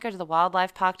that we might go to the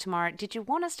wildlife park tomorrow. Did you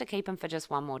want us to keep them for just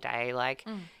one more day? Like,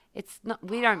 it's not,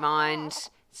 we don't mind.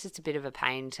 It's just a bit of a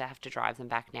pain to have to drive them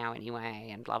back now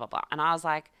anyway, and blah, blah, blah. And I was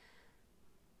like,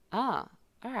 oh,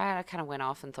 all right. I kind of went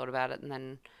off and thought about it. And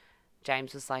then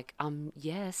James was like,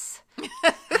 yes.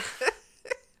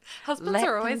 Husbands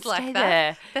are always like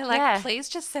that. They're like, please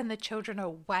just send the children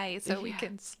away so we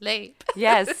can sleep.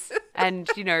 Yes. And,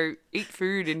 you know, eat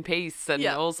food in peace and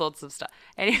all sorts of stuff.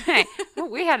 Anyway,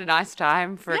 we had a nice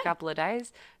time for a couple of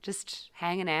days, just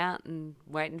hanging out and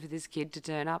waiting for this kid to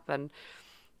turn up. And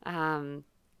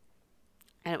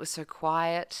it was so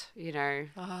quiet, you know.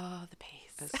 Oh, the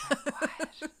peace. It was so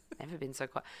quiet. Never been so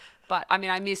quiet. But, I mean,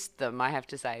 I missed them, I have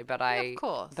to say. But of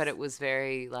course. But it was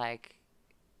very, like...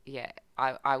 Yeah,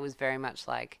 I was very much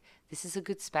like, this is a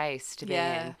good space to be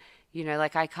in. You know,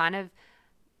 like I kind of,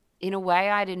 in a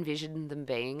way, I'd envisioned them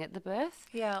being at the birth.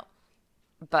 Yeah.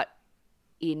 But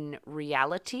in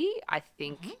reality, I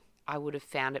think I would have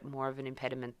found it more of an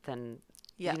impediment than,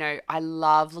 you know, I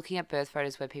love looking at birth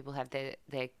photos where people have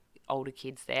their older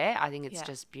kids there. I think it's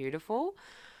just beautiful.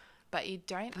 But you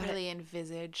don't really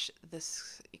envisage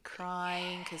this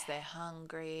crying because they're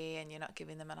hungry and you're not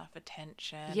giving them enough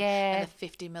attention. Yeah. And the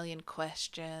 50 million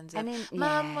questions. And Of, then,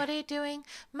 Mum, what are you doing?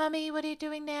 Mummy, what are you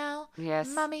doing now? Yes.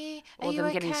 Mummy, are or you them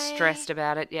okay? getting stressed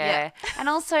about it. Yeah. And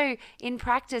also in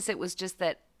practice, it was just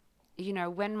that, you know,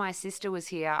 when my sister was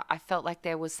here, I felt like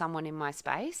there was someone in my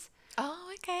space.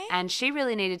 Oh, okay. And she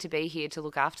really needed to be here to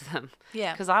look after them.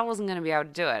 Yeah. Because I wasn't going to be able to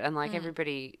do it. And like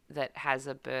everybody that has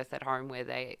a birth at home where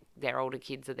their older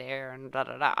kids are there and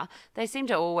they seem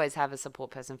to always have a support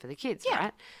person for the kids,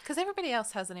 right? Because everybody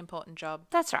else has an important job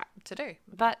That's right. to do.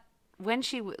 But when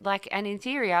she, and in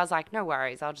theory, I was like, no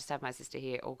worries, I'll just have my sister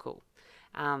here, all cool.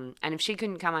 And if she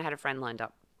couldn't come, I had a friend lined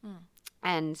up.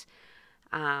 And,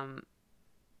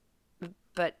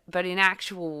 but in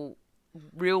actual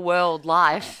real world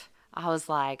life, I was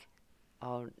like,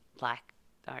 oh, like,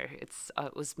 no,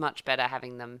 it was much better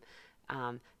having them,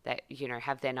 that, you know,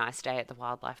 have their nice day at the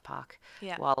wildlife park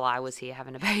while I was here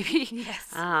having a baby.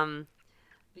 Yes.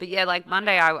 But yeah, like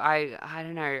Monday, I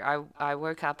don't know, I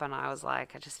woke up and I was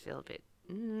like, I just feel a bit,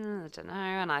 I don't know.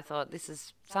 And I thought,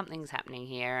 something's happening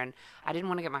here. And I didn't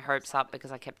want to get my hopes up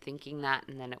because I kept thinking that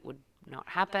and then it would not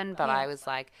happen. But I was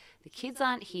like, the kids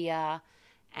aren't here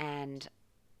and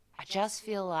I just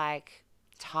feel like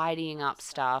tidying up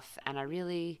stuff. And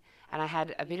I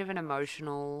had a bit of an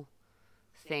emotional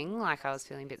thing. Like I was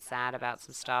feeling a bit sad about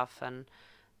some stuff. And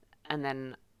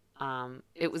then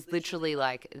it was literally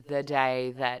like the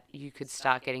day that you could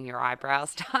start getting your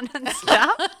eyebrows done and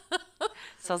stuff.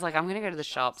 So I was like, I'm going to go to the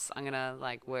shops. I'm going to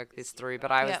like work this through.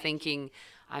 But I was thinking,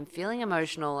 I'm feeling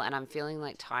emotional and I'm feeling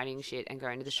like tidying shit and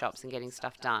going to the shops and getting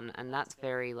stuff done. And that's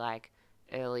very like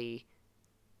early,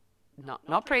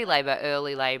 not pre-labor,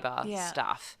 early labor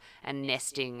stuff and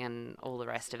nesting and all the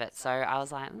rest of it. So I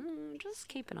was like, just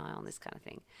keep an eye on this kind of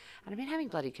thing. And I've been having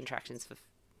bloody contractions for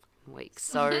weeks.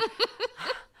 So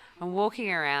I'm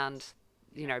walking around,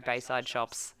 you know, Bayside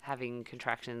shops having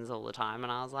contractions all the time.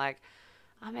 And I was like,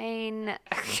 I mean,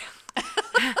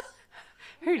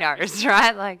 who knows,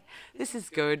 right? Like, this is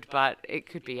good, but it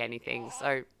could be anything.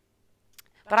 So,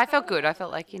 but I felt good. I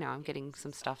felt like, you know, I'm getting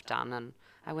some stuff done. And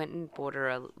I went and bought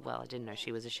her I didn't know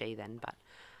she was a she then, but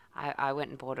I went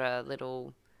and bought her a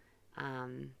little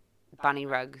bunny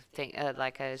rug thing,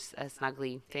 like a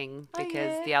snuggly thing,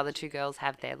 because the other two girls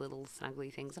have their little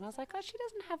snuggly things. And I was like, oh, she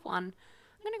doesn't have one.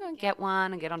 I'm going to go and get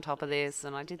one and get on top of this.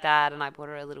 And I did that, and I bought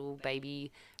her a little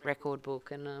baby record book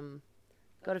and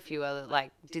got a few other,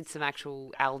 like, did some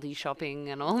actual Aldi shopping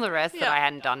and all the rest that I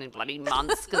hadn't done in bloody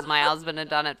months because my husband had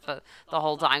done it for the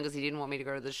whole time because he didn't want me to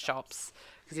go to the shops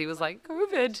because he was like,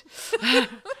 COVID.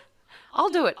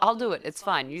 I'll do it. It's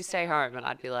fine. You stay home. And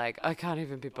I'd be like, I can't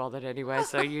even be bothered anyway,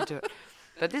 so you do it.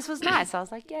 But this was nice. I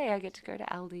was like, yay, I get to go to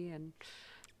Aldi.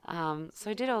 And so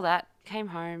I did all that, came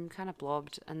home, kind of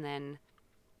blobbed, and then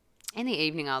in the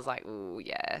evening, I was like, oh,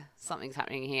 yeah, something's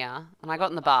happening here. And I got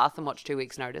in the bath and watched 2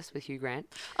 Weeks' Notice with Hugh Grant.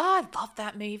 Oh, I love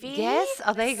that movie. Yes.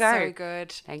 Oh, there you go. So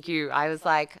good. Thank you. I was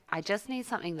like, I just need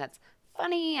something that's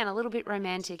funny and a little bit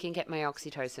romantic and get my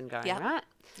oxytocin going, right?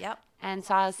 Yep. And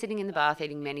so I was sitting in the bath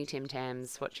eating many Tim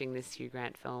Tams, watching this Hugh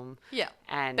Grant film. Yeah.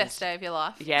 And best day of your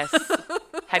life. Yes.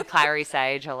 Had clary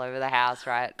sage all over the house,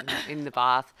 right, in the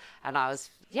bath. And I was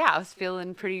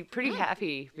feeling pretty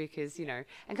happy because, you know,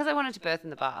 and because I wanted to birth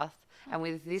in the bath. And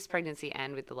with this pregnancy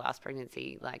and with the last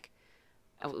pregnancy, like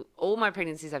all my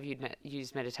pregnancies, I've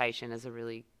used meditation as a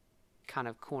really kind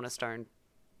of cornerstone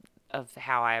of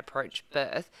how I approach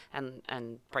birth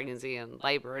and pregnancy and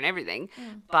labor and everything.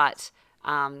 But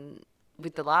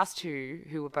with the last two,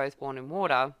 who were both born in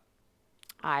water,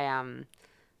 I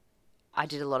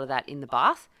did a lot of that in the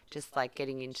bath, just like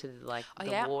getting into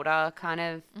the water kind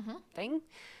of thing.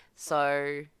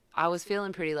 So I was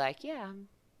feeling pretty like, yeah, I'm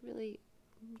really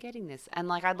getting this. And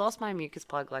like I'd lost my mucus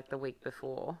plug like the week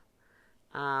before.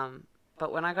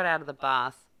 But when I got out of the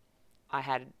bath, I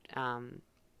had, and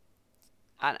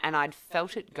I'd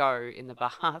felt it go in the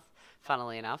bath,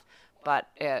 funnily enough. But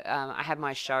I had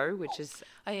my show, which is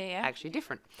actually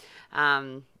different.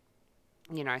 You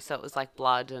know, so it was like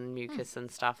blood and mucus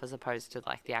and stuff as opposed to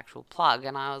like the actual plug.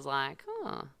 And I was like,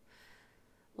 oh,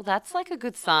 well, that's like a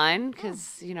good sign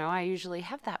because, you know, I usually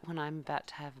have that when I'm about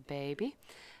to have a baby.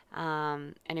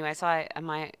 Anyway, so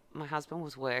my husband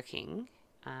was working.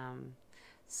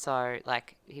 So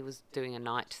like he was doing a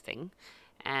night thing.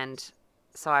 And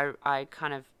so I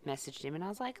kind of messaged him and I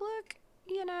was like, look,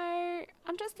 you know,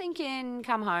 I'm just thinking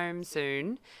come home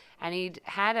soon. And he'd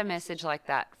had a message like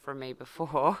that from me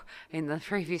before in the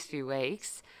previous few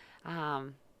weeks,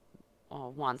 or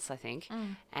once, I think.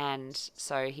 And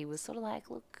so he was sort of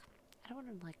like, look, I don't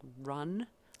want to, like, run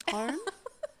home.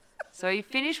 So he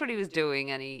finished what he was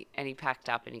doing and he packed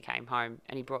up and he came home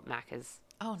and he brought Macca's.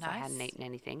 Oh, So I nice. hadn't eaten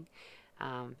anything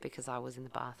because I was in the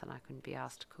bath and I couldn't be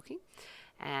asked cooking.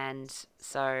 And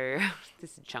so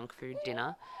this is junk food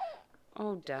dinner.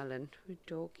 Oh, darling, we're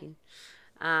talking.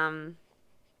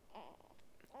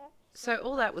 So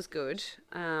all that was good.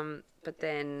 But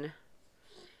then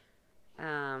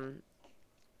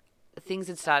things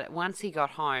had started. Once he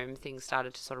got home, things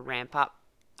started to sort of ramp up.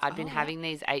 I'd been having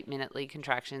these 8-minute lead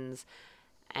contractions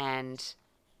and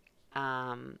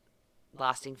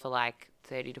lasting for like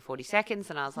 30 to 40 seconds.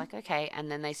 And I was like, okay.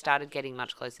 And then they started getting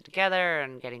much closer together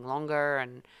and getting longer.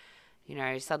 And, you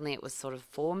know, suddenly it was sort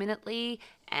of 4-minute-ly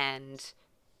and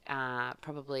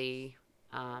probably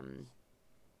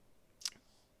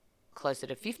closer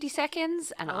to 50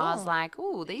 seconds. And I was like,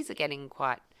 oh, these are getting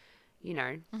quite, you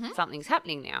know, something's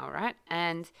happening now, right?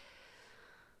 And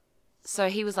so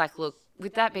he was like, look,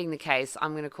 with that being the case,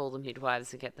 I'm going to call the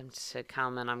midwives and get them to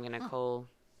come, and I'm going to call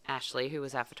Ashley, who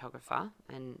was our photographer,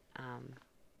 and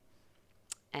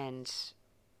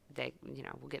they, you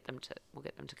know, we'll get them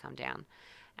to come down.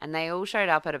 And they all showed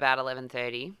up at about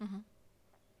 11:30.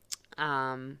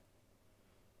 And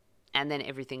then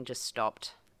everything just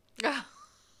stopped.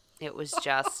 It was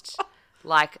just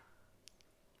like,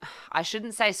 I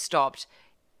shouldn't say stopped.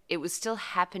 It was still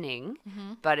happening,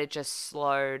 but it just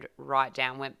slowed right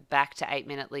down, went back to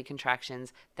 8-minute lead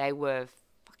contractions. They were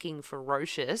fucking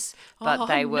ferocious, but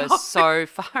they were so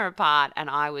far apart, and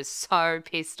I was so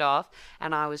pissed off,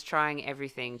 and I was trying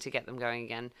everything to get them going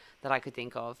again that I could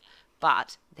think of.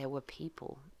 But there were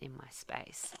people in my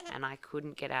space, and I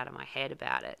couldn't get out of my head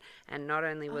about it. And not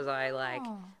only was I like,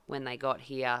 when they got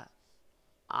here,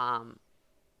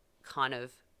 kind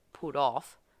of put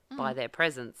off by their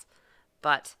presence,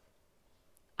 but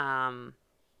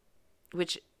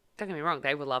which, don't get me wrong,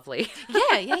 they were lovely.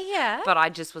 Yeah. But I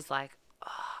just was like,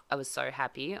 I was so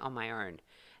happy on my own,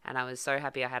 and I was so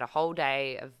happy I had a whole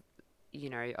day of, you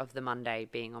know, of the Monday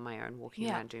being on my own, walking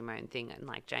around doing my own thing, and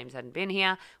like James hadn't been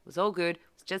here, it was all good, it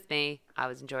was just me, I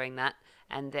was enjoying that.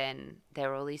 And then there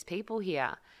were all these people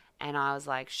here, and I was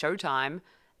like, showtime.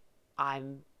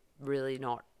 I'm really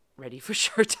not ready for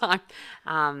showtime.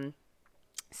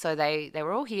 So they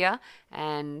were all here,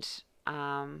 and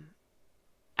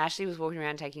Ashley was walking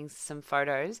around taking some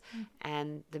photos,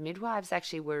 and the midwives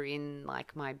actually were in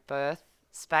like my birth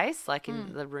space, like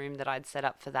in the room that I'd set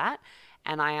up for that.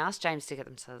 And I asked James to get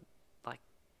them to like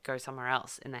go somewhere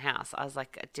else in the house. I was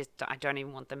like, I don't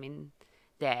even want them in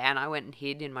there. And I went and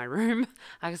hid in my room.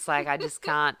 I was like, I just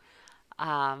can't,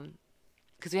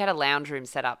 because we had a lounge room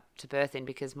set up to birth in,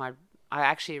 because I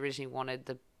actually originally wanted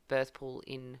the birth pool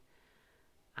in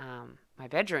my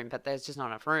bedroom, but there's just not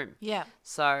enough room. Yeah.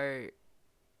 So,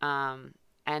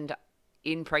 and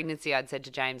in pregnancy, I'd said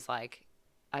to James, like,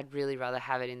 I'd really rather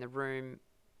have it in the room,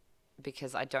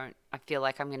 because I feel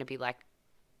like I'm going to be like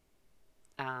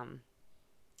on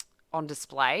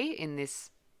display in this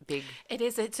big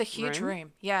it's a huge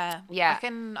room. Yeah. I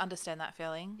can understand that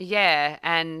feeling. Yeah.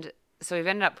 And so we've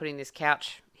ended up putting this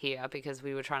couch here because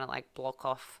we were trying to like block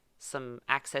off some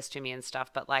access to me and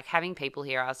stuff, but like having people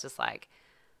here, I was just like,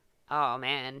 oh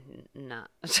man, no.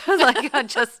 Like I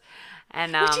just,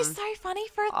 and which is so funny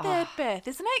for a third birth,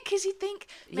 isn't it? Because you think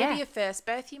maybe a first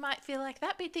birth you might feel like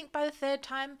that, but you think by the third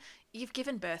time you've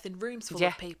given birth in rooms full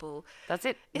of people. That's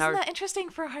it. Isn't that interesting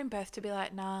for a home birth to be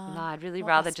like, nah? No, I'd really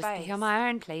rather just be on my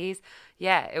own, please.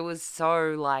 Yeah, it was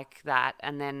so like that.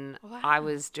 And then I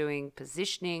was doing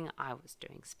positioning, I was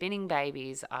doing spinning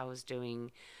babies, I was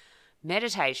doing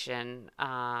meditation.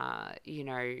 I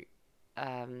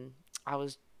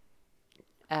was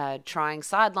trying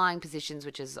side lying positions,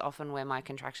 which is often where my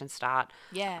contractions start.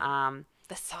 Yeah.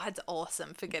 The side's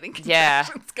awesome for getting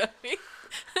contractions going.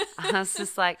 I was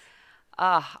just like,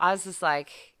 it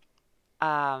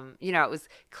was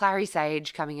clary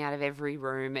sage coming out of every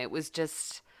room. It was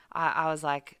just, I was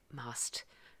like, must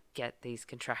get these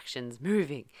contractions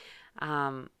moving.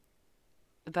 But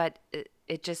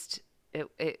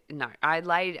I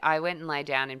went and lay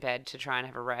down in bed to try and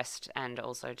have a rest, and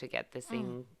also to get this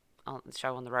thing on the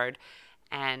show on the road.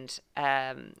 And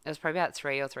it was probably about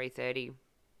 3 or 3:30.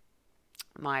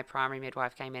 My primary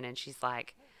midwife came in and she's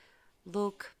like,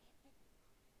 look,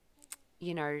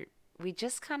 you know, we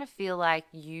just kind of feel like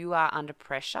you are under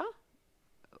pressure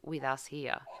with us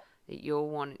here. That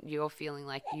you're feeling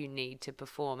like you need to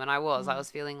perform. And I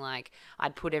was feeling like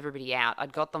I'd put everybody out.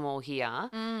 I'd got them all here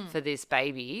for this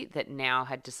baby that now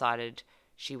had decided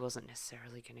she wasn't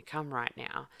necessarily going to come right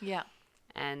now. Yeah.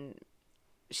 And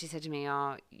she said to me,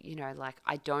 I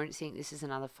don't think this is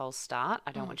another false start.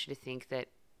 I don't want you to think that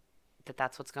that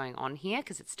that's what's going on here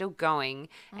because it's still going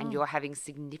and you're having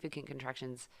significant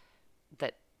contractions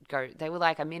that they were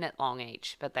like a minute long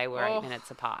each, but they were 8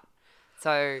 minutes apart.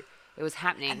 So it was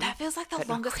happening. And that feels like the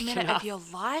longest minute of your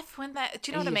life when that,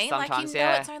 do you know what I mean? Sometimes,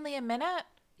 like, it's only a minute.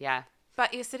 Yeah.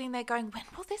 But you're sitting there going, when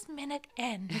will this minute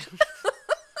end?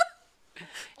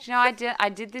 You know, I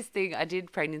did this thing. I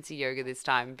did pregnancy yoga this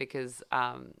time because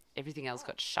everything else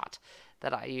got shut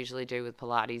that I usually do with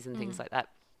Pilates and things like that.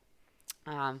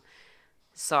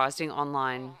 So I was doing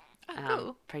online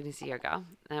pregnancy yoga,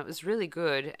 and it was really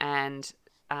good. And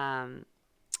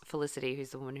Felicity,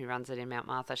 who's the woman who runs it in Mount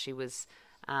Martha, she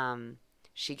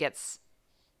gets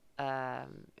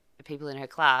people in her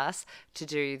class to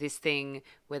do this thing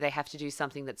where they have to do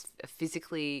something that's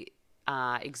physically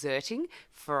exerting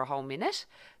for a whole minute.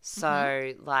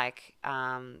 So like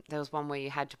there was one where you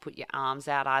had to put your arms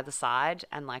out either side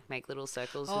and like make little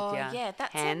circles with your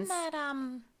that's hands. in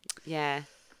that Yeah.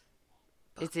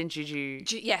 It's in Juju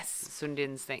yes.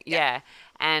 Sundin's thing. Yeah.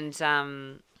 And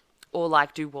or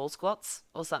like do wall squats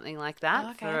or something like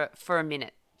that for a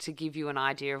minute to give you an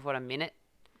idea of what a minute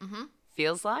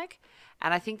feels like.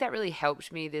 And I think that really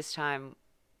helped me this time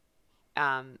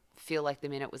feel like the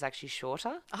minute was actually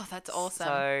shorter. Oh, that's awesome.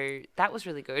 So that was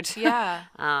really good. Yeah.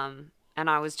 And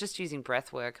I was just using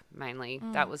breath work mainly.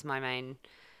 That was my main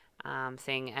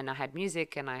thing. And I had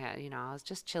music and I had, I was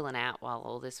just chilling out while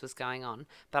all this was going on.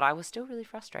 But I was still really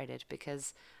frustrated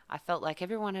because I felt like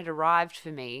everyone had arrived for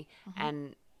me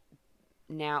and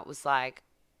now it was like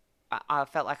I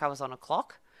felt like I was on a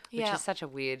clock, which is such a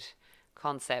weird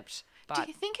concept. But do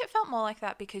you think it felt more like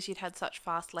that because you'd had such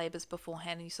fast labours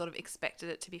beforehand and you sort of expected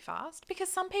it to be fast? Because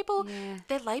some people,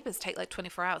 their labours take like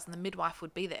 24 hours and the midwife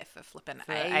would be there for flipping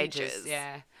ages.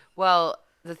 Yeah. Well,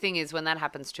 the thing is when that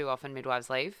happens too often, midwives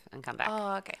leave and come back.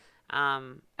 Oh, okay.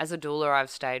 As a doula, I've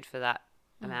stayed for that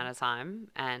amount of time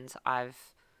and I've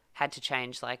had to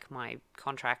change like my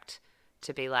contract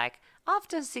to be like,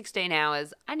 after 16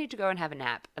 hours, I need to go and have a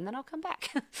nap and then I'll come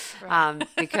back.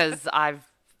 Because I've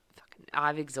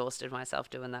exhausted myself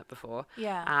doing that before.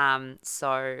 Yeah.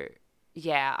 So,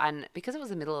 yeah, and because it was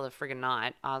the middle of the friggin'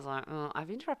 night, I was like, oh, I've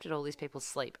interrupted all these people's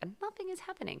sleep and nothing is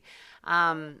happening.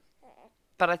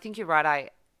 But I think you're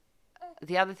right.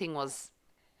 The other thing was,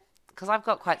 because I've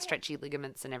got quite stretchy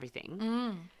ligaments and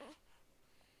everything,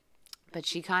 but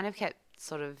she kind of kept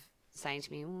sort of saying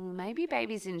to me, well, maybe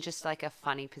baby's in just like a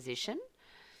funny position.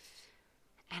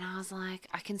 And I was like,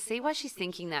 I can see why she's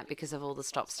thinking that because of all the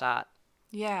stop-start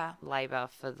labour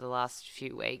for the last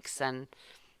few weeks and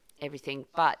everything.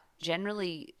 But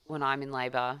generally when I'm in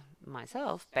labour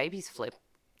myself, babies flip.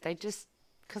 They just,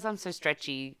 because I'm so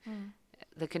stretchy,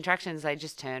 the contractions, they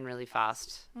just turn really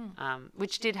fast,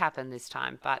 which did happen this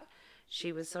time. But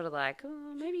she was sort of like,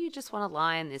 oh, maybe you just want to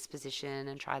lie in this position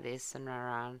and try this and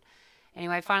run.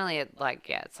 Anyway, finally, it's like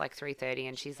 3:30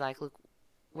 and she's like, look,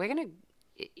 we're going to,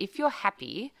 if you're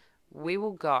happy, we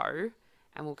will go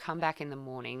and we'll come back in the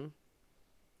morning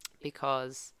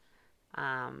because,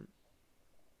 I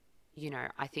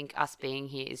think us being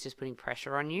here is just putting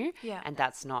pressure on you and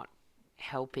that's not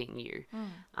helping you.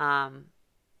 And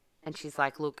she's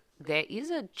like, look, there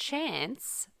is a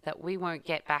chance that we won't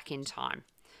get back in time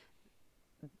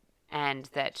and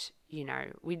that,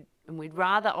 we'd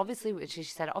rather, obviously, she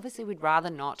said, obviously we'd rather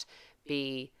not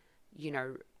be,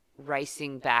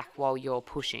 racing back while you're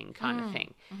pushing kind of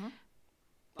thing.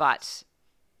 But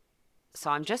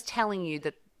so I'm just telling you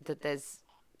that there's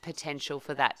potential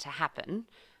for that to happen.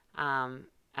 And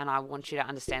I want you to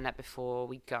understand that before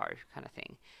we go kind of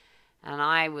thing. And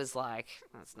I was like,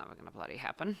 that's never going to bloody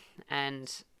happen.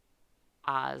 And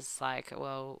I was like,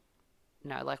 well,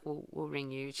 no, like we'll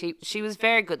ring you. She was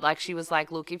very good. Like she was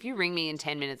like, look, if you ring me in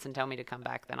 10 minutes and tell me to come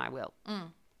back, then I will.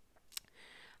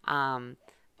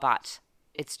 But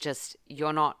it's just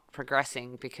you're not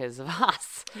progressing because of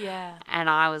us. Yeah. And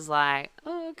I was like,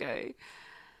 oh, okay.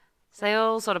 So they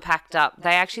all sort of packed up.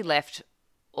 They actually left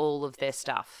all of their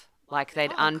stuff. Like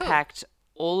they'd unpacked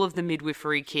all of the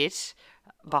midwifery kit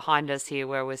behind us here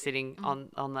where we're sitting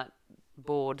on that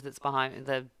board that's behind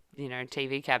the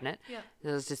TV cabinet.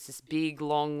 There was just this big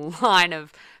long line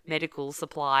of medical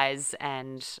supplies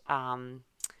and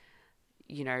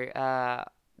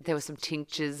there were some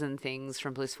tinctures and things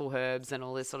from Blissful Herbs and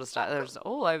all this sort of stuff. It was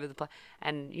all over the place.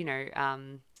 And,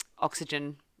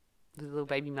 oxygen, the little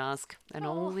baby mask and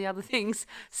all the other things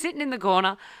sitting in the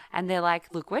corner. And they're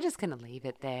like, look, we're just going to leave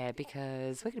it there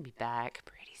because we're going to be back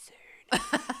pretty soon.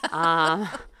 And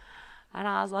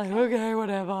I was like, okay,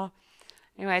 whatever.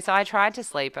 Anyway, so I tried to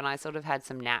sleep and I sort of had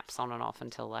some naps on and off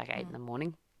until like 8 in the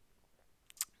morning.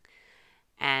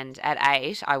 And at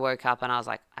 8, I woke up and I was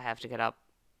like, I have to get up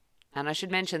And I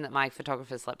should mention that my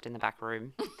photographer slept in the back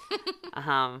room.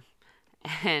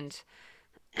 And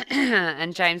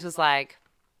and James was like,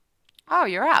 "Oh,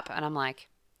 you're up." And I'm like,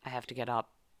 "I have to get up.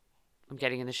 I'm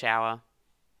getting in the shower."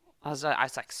 I was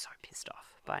like so pissed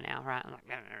off by now, right? I'm like,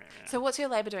 So what's your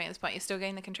labour doing at this point? You're still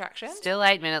getting the contractions? still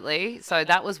 8-minutely. So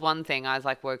that was one thing. I was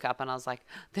like, woke up and I was like,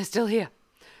 they're still here.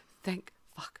 Thank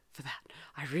fuck for that.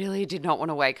 I really did not want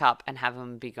to wake up and have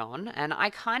them be gone. And I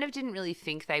kind of didn't really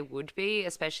think they would be,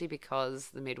 especially because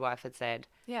the midwife had said,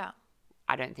 Yeah.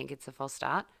 I don't think it's a false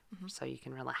start, so you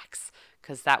can relax.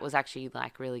 Because that was actually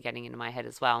like really getting into my head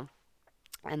as well.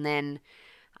 And then,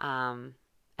 and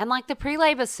like the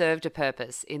pre-labor served a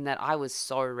purpose in that I was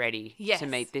so ready to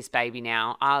meet this baby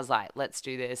now. I was like, let's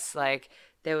do this. Like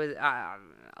there was,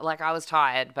 like I was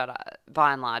tired, but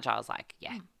by and large I was like,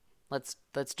 yeah, let's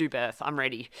do birth. I'm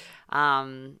ready.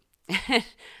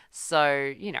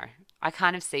 So, you know, I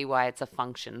kind of see why it's a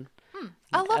function.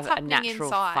 A lot's happening a natural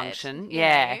inside. function. You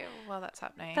Yeah. know, while that's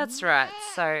happening. That's right.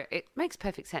 So it makes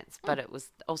perfect sense, but it was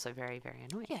also very, very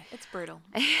annoying. Yeah, it's brutal.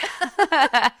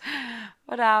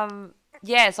 But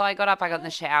yeah, so I got up, I got in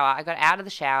the shower, I got out of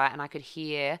the shower and I could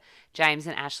hear James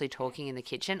and Ashley talking in the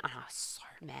kitchen and I was so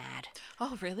mad.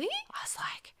 Oh, really? I was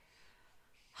like,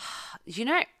 you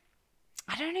know,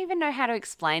 I don't even know how to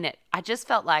explain it. I just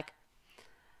felt like,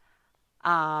 in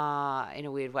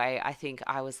a weird way, I think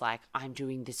I was like, I'm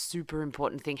doing this super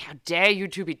important thing. How dare you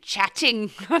two be chatting?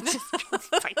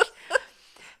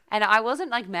 And I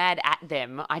wasn't like mad at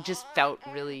them. I just felt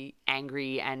really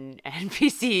angry and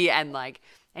pissy and like,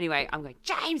 anyway, I'm going,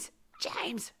 James.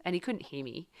 And he couldn't hear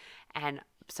me. And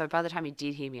so by the time he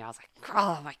did hear me, I was like,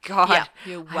 oh my God. Yeah,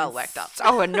 you're well worked up.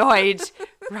 So annoyed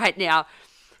right now,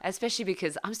 especially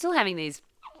because I'm still having these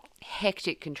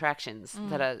hectic contractions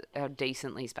that are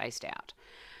decently spaced out.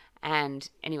 And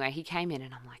anyway, he came in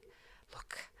and I'm like,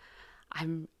 look,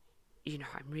 I'm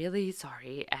really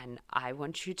sorry and I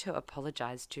want you to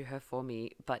apologize to her for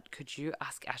me, but could you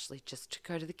ask Ashley just to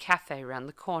go to the cafe around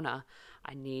the corner?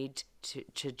 I need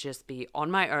to just be on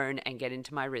my own and get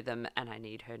into my rhythm and I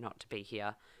need her not to be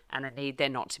here and I need there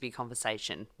not to be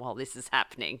conversation while this is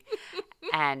happening.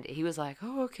 And he was like,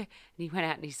 oh, okay. And he went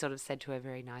out and he sort of said to her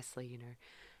very nicely, you know,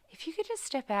 if you could just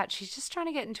step out, she's just trying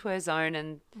to get into her zone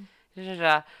and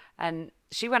da-da-da. And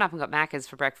she went up and got Macca's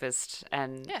for breakfast.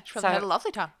 And yeah, she probably had a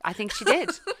lovely time. I think she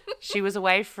did. She was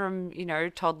away from, you know,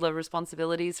 toddler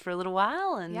responsibilities for a little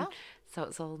while. And so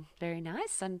it's all very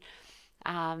nice. And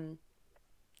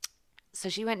so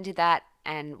she went and did that.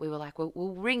 And we were like, well,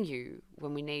 we'll ring you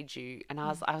when we need you. And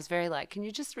I was very like, can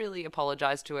you just really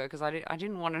apologize to her? Because I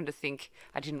didn't want her to think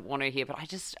I didn't want her here. But I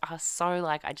was so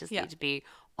like, I just need to be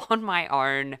on my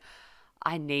own.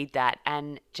 I need that.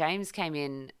 And James came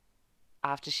in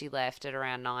after she left at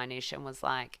around 9-ish and was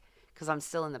like, because I'm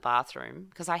still in the bathroom,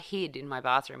 because I hid in my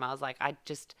bathroom. I was like, I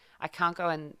can't go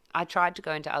in. I tried to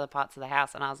go into other parts of the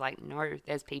house and I was like, no,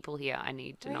 there's people here. I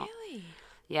need to not. Really?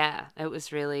 Yeah, it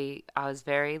was really, I was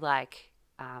very like,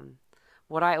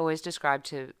 what I always describe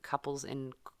to couples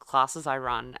in classes I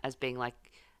run as being like,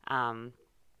 you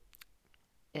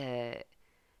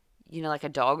know, like a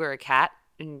dog or a cat.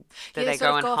 And that they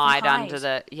go and hide under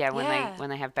the when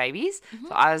they have babies.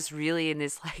 So I was really in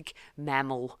this like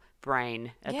mammal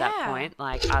brain at that point.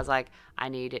 Like I was like, I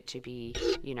need it to be,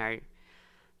 you know,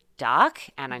 dark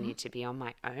and I need to be on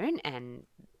my own and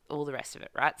all the rest of it,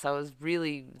 right? So I was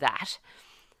really that.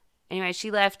 Anyway,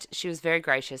 she left. She was very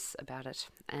gracious about it.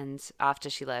 And after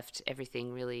she left,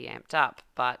 everything really amped up.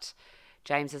 But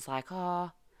James is like,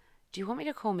 oh, do you want me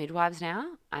to call midwives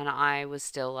now? And I was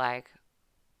still like,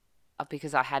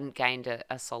 because I hadn't gained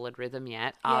a solid rhythm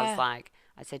yet, I was like,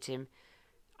 I said to him,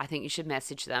 I think you should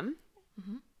message them,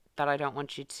 but I don't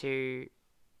want you to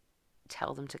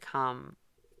tell them to come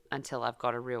until I've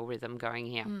got a real rhythm going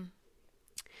here.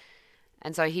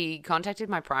 And so he contacted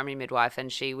my primary midwife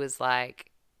and she was like,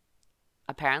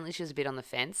 apparently she was a bit on the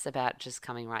fence about just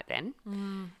coming right then.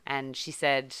 And she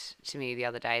said to me the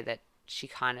other day that she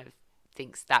kind of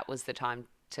thinks that was the time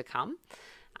to come.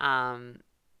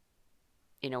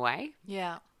 In a way.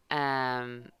 Yeah.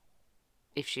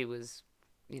 If she was,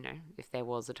 you know, if there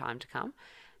was a time to come.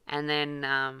 And then,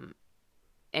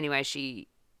 anyway, she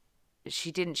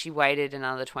didn't, she waited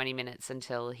another 20 minutes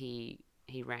until he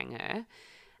rang her.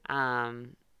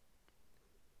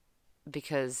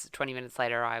 Because 20 minutes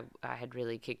later I had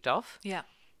really kicked off. Yeah.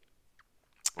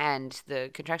 And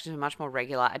the contractions were much more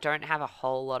regular. I don't have a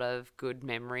whole lot of good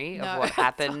memory of what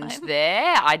happened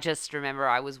there. I just remember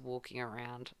I was walking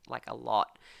around like a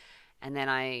lot. And then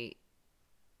I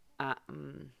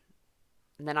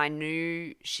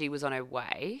knew she was on her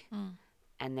way.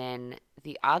 And then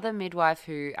the other midwife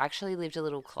who actually lived a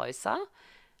little closer,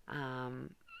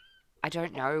 I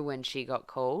don't know when she got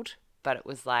called, but it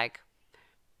was like,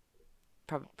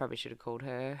 probably should have called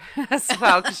her as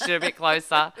well because she's a bit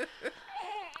closer.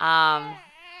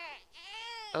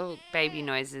 Oh, baby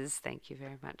noises. Thank you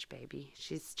very much, baby.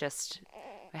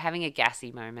 We're having a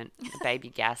gassy moment, a baby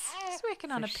gas. She's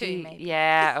working on a poo, maybe.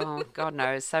 Yeah, oh, God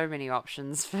knows. So many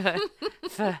options for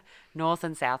north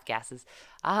and south gases.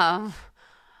 But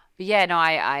yeah,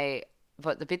 no,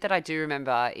 but the bit that I do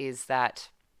remember is that,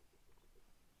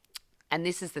 and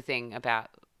this is the thing about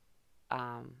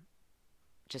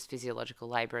just physiological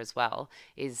labour as well,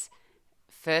 is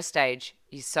first stage,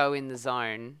 you're so in the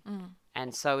zone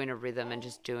and so in a rhythm and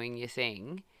just doing your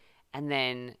thing. And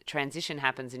then transition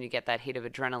happens and you get that hit of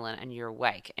adrenaline and you're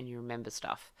awake and you remember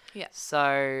stuff. Yeah.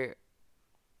 So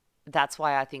that's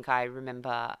why I think I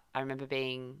remember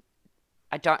being,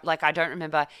 I don't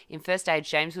remember in first stage,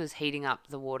 James was heating up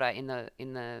the water in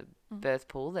the birth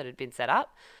pool that had been set up,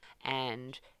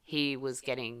 and he was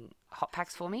getting hot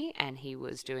packs for me and he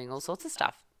was doing all sorts of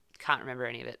stuff. Can't remember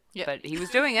any of it, but he was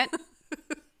doing it.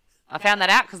 I found that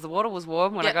out because the water was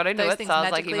warm when I got into it, so I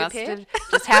was like, it must have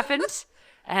just happened,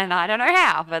 and I don't know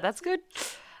how, but that's good.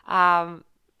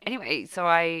 Anyway, so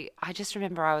I just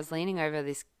remember I was leaning over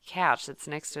this couch that's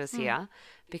next to us here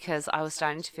because I was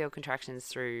starting to feel contractions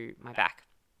through my back,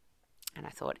 and I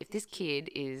thought, if this kid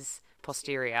is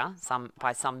posterior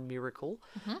by some miracle,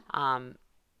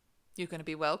 you're going to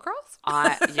be well crossed?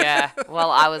 Yeah.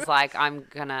 Well, I was like, I'm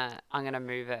gonna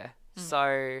move her.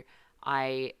 So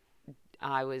I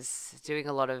was doing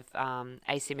a lot of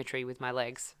asymmetry with my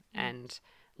legs and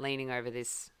leaning over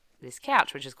this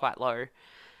couch, which is quite low.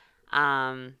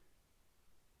 And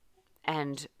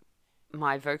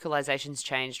my vocalizations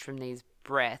changed from these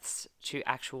breaths to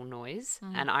actual noise.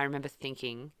 And I remember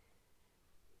thinking,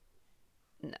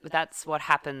 that's what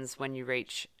happens when you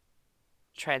reach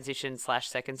transition /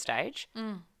 second stage.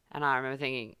 And I remember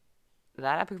thinking,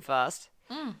 that happened fast.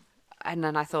 And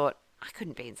then I thought, I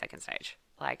couldn't be in second stage.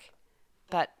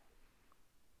 But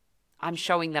I'm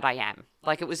showing that I am.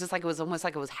 It was just it was almost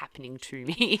like it was happening to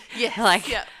me. Yes.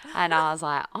 And I was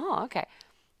like, oh, okay.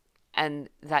 And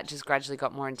that just gradually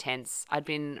got more intense. I'd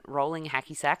been rolling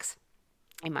hacky sacks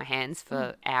in my hands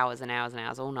for hours and hours and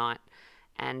hours all night.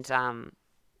 And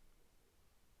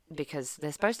because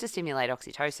they're supposed to stimulate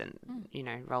oxytocin,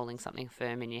 rolling something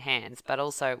firm in your hands, but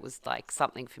also it was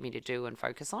something for me to do and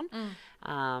focus on.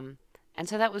 And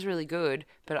so that was really good,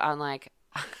 but I'm like,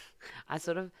 I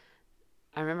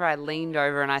remember I leaned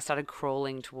over and I started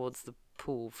crawling towards the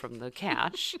pool from the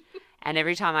couch. And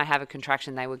every time I have a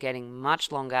contraction, they were getting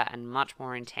much longer and much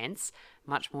more intense,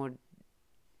 much more,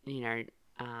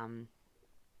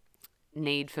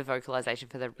 need for vocalization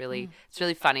for the really, it's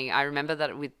really funny. I remember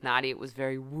that with Nadi, it was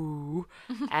very woo.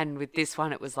 And with this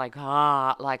one, it was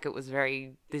it was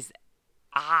very, this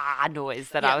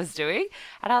noise that I was doing.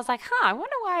 And I was like, I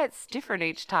wonder why it's different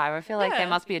each time. I feel like there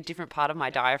must be a different part of my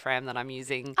diaphragm that I'm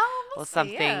using or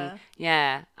something.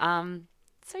 Yeah.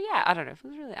 So yeah, I don't know. It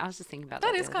was really, I was just thinking about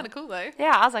that. That is kind of cool though.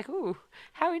 Yeah, I was like, ooh,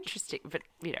 how interesting. But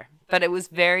but it was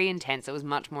very intense. It was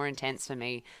much more intense for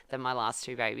me than my last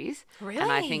two babies. Really? And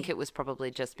I think it was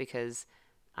probably just because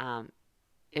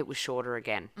it was shorter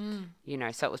again.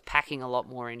 So it was packing a lot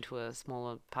more into a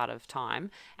smaller part of time,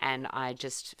 and I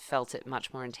just felt it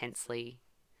much more intensely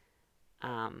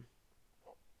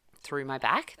through my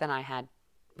back than I had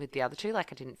with the other two. I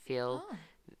didn't feel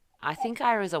I think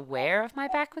I was aware of my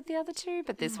back with the other two,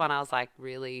 but this one I was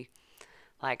really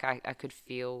I could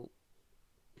feel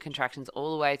contractions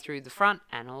all the way through the front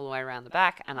and all the way around the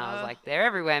back, and I was like, they're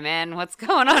everywhere, man, what's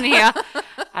going on here?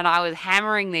 And I was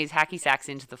hammering these hacky sacks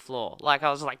into the floor. I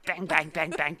was bang, bang, bang,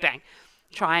 bang, bang,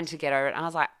 trying to get over it. And I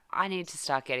was like, I need to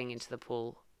start getting into the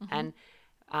pool. And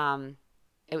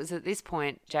it was at this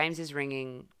point, James is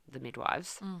ringing the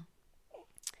midwives.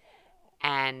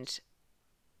 And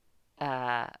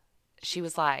she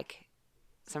was like,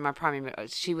 so my primary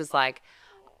midwife, she was like,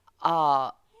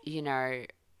 I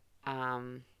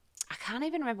can't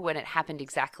even remember when it happened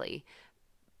exactly,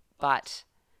 but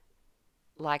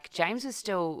James was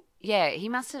still, he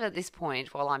must have at this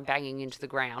point, while I'm banging into the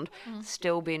ground,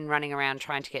 still been running around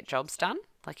trying to get jobs done.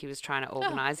 He was trying to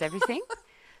organise everything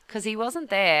because he wasn't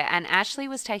there. And Ashley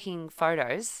was taking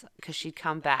photos because she'd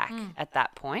come back at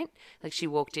that point. She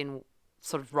walked in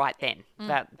sort of right then,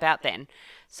 about then.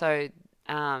 So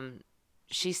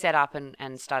she set up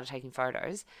and started taking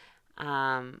photos.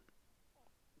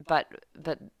 But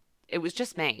it was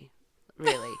just me,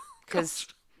 really, because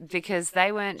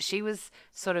they weren't. She was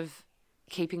sort of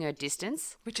keeping her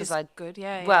distance, which is good,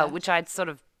 Well, which I'd sort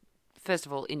of first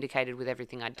of all, indicated with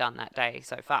everything I'd done that day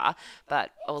so far,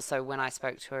 but also when I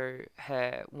spoke to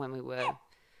her when we were,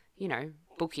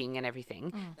 booking and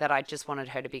everything, that I just wanted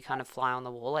her to be kind of fly on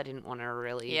the wall. I didn't want her to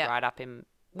really ride up him,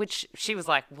 which she was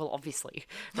like, well, obviously,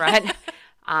 right?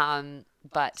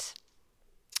 But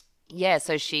yeah,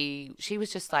 so she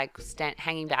was just like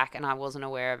hanging back, and I wasn't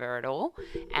aware of her at all.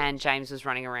 And James was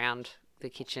running around the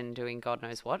kitchen doing God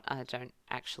knows what. I don't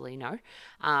actually know.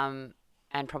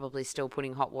 And probably still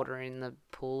putting hot water in the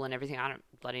pool and everything. I don't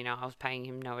bloody know. I was paying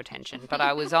him no attention. But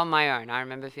I was on my own. I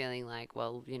remember feeling like,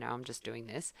 well, I'm just doing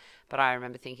this. But I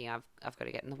remember thinking I've got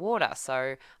to get in the water.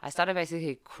 So I started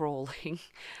basically crawling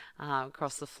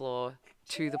across the floor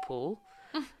to the pool.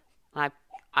 And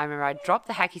I remember I dropped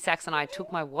the hacky sacks and I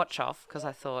took my watch off because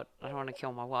I thought I don't want to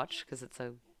kill my watch because it's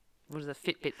a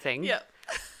Fitbit thing. Yep.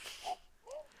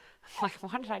 Like,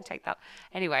 why did I take that?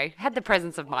 Anyway, had the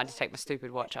presence of mind to take my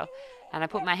stupid watch off. And I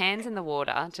put my hands in the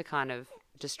water to kind of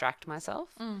distract myself.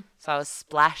 So I was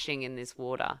splashing in this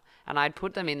water. And I'd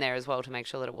put them in there as well to make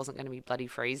sure that it wasn't going to be bloody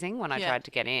freezing when I tried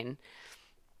to get in.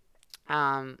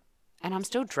 And I'm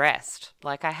still dressed.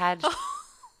 Like, I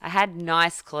had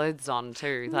nice clothes on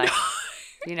too. Like,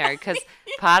 because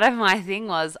part of my thing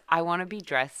was I want to be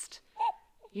dressed,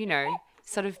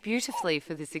 sort of beautifully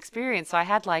for this experience. So I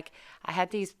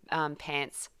had these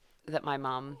pants that my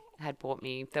mum had bought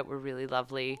me that were really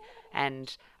lovely,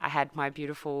 and I had my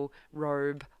beautiful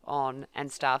robe on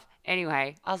and stuff.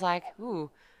 Anyway, I was like,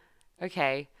 ooh,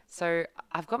 okay. So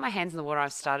I've got my hands in the water.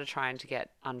 I've started trying to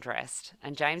get undressed,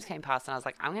 and James came past and I was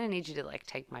like, I'm going to need you to like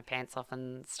take my pants off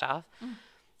and stuff.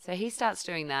 So he starts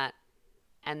doing that,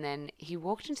 and then he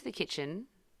walked into the kitchen,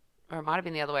 or it might have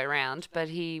been the other way around, but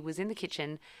he was in the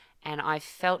kitchen and I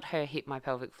felt her hit my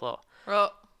pelvic floor. Oh.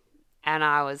 And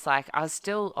I was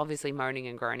still obviously moaning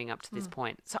and groaning up to this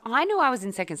point. So I knew I was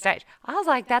in second stage. I was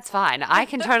like, that's fine. I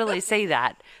can totally see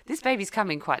that. This baby's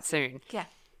coming quite soon. Yeah.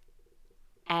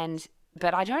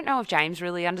 But I don't know if James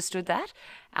really understood that.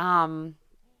 At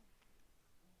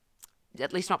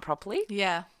least not properly.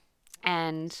 Yeah.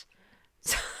 And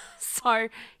so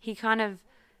he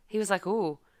was like,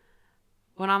 ooh.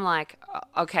 When I'm like,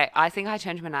 okay, I think I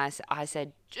turned to him and I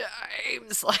said,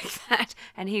 James, like that.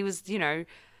 And he was,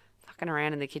 fucking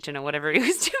around in the kitchen or whatever he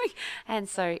was doing. And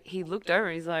so he looked over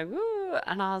and he's like, ooh.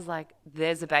 And I was like,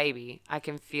 there's a baby. I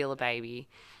can feel a baby.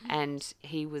 And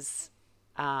he was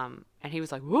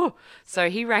like, whoa. So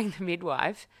he rang the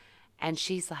midwife and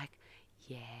she's like,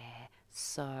 yeah,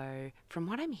 so from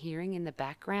what I'm hearing in the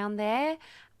background there,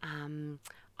 I'm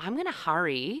going to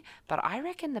hurry, but I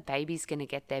reckon the baby's going to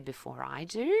get there before I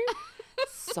do.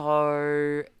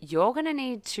 So you're going to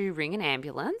need to ring an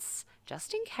ambulance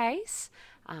just in case.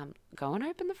 Go and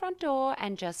open the front door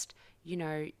and just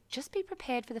be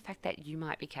prepared for the fact that you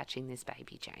might be catching this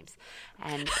baby, James.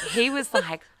 And he was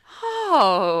like,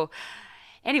 oh.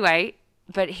 Anyway,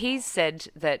 but he said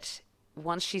that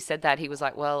once she said that, he was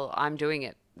like, well, I'm doing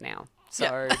it now.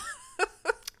 So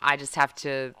I just have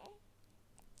to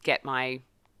get my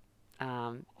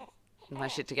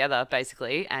shit together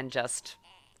basically and just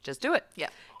do it. Yeah.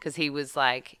 Because he was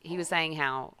saying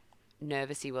how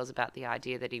nervous he was about the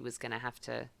idea that he was going to have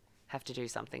to do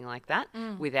something like that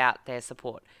without their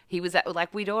support. He was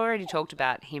we'd already talked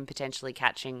about him potentially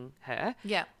catching her.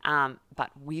 Yeah.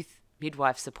 But with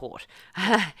midwife support,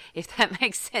 if that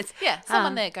makes sense. Yeah.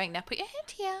 Someone there going, now put your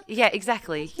hand here. Yeah,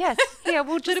 exactly. Yes. Yeah,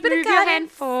 we'll just bit of move your hand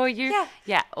guidance. for you. Yeah.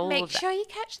 Yeah. All Make of that. sure you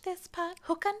catch this part.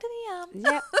 Hook under the arm.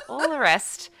 Yeah, all the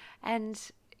rest. And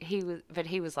he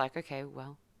was like, okay,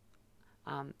 well,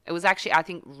 it was actually, I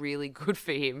think, really good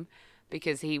for him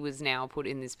because he was now put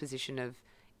in this position of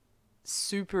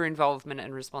super involvement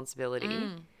and responsibility,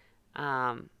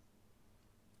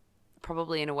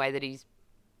 probably in a way that he's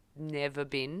never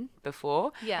been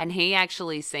before. Yeah. And he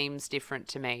actually seems different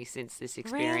to me since this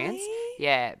experience. Really?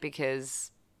 Yeah,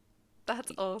 because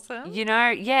That's awesome.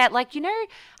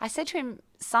 I said to him,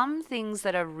 some things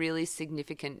that are really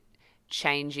significant,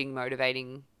 changing,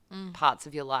 motivating parts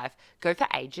of your life go for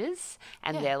ages,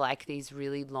 and they're like these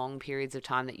really long periods of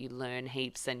time that you learn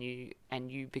heaps and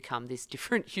you become this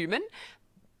different human.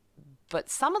 But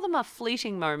some of them are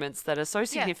fleeting moments that are so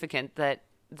significant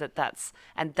that's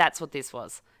what this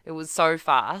was. It was so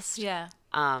fast. Yeah.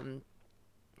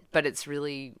 But it's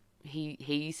really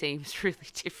he seems really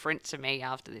different to me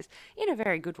after this in a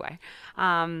very good way.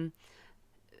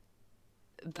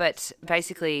 But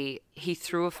basically he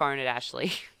threw a phone at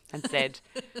Ashley and said,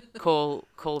 call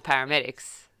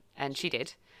paramedics. And she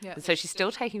did. Yeah. And so she's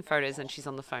still taking photos and she's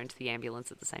on the phone to the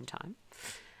ambulance at the same time.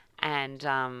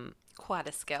 And Quite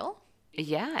a skill.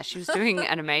 yeah, she was doing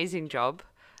an amazing job.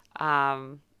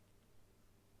 But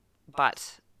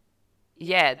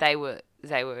yeah, they were,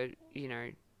 you know,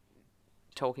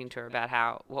 talking to her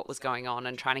about what was going on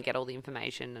and trying to get all the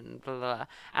information and blah, blah, blah.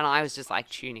 And I was just like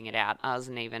tuning it out. I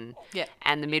wasn't even. Yeah.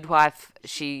 And the midwife,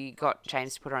 she got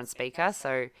James to put her on speaker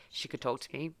so she could talk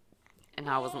to me. And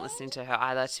I wasn't listening to her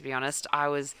either, to be honest.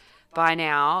 By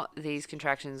now, these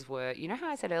contractions were, you know how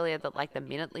I said earlier that like the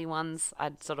minutely ones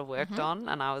I'd sort of worked on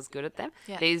and I was good at them?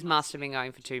 Yeah. These must have been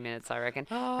going for 2 minutes, I reckon.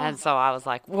 Oh. And so I was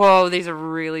like, whoa, these are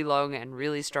really long and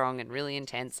really strong and really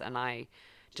intense and I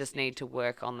just need to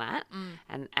work on that.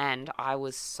 And I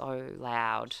was so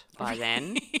loud by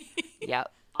then. Yep.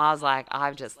 I was like,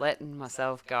 I've just letting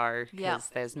myself go because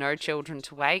there's no children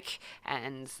to wake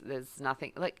and there's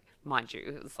nothing, like, mind you,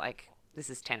 it was like, this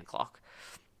is 10 o'clock.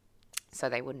 So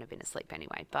they wouldn't have been asleep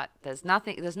anyway. But there's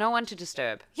no one to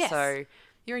disturb. Yes. So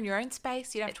you're in your own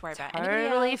space. You don't have to worry about anybody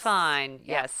else. totally fine.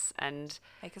 Yes. And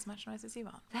make as much noise as you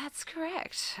want. that's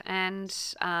correct. And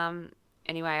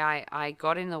anyway, I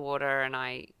got in the water and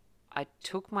I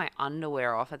took my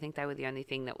underwear off. I think they were the only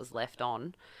thing that was left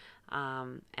on.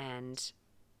 And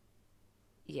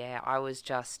yeah, I was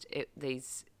just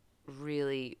these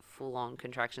really full-on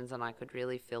contractions and I could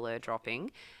really feel her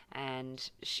dropping. And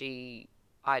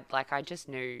I just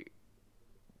knew,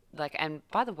 like, and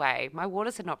by the way, my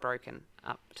waters had not broken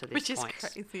up to this point. Which is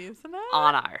crazy, isn't it?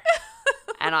 I know.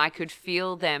 And I could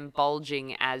feel them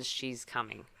bulging as she's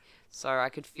coming. So I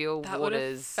could feel that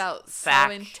waters felt sack.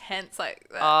 so intense like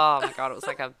that. Oh my God, it was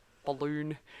like a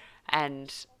balloon.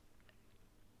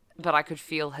 But I could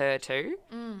feel her too.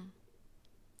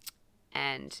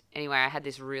 And anyway, I had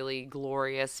this really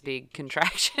glorious big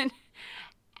contraction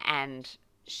and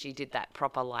she did that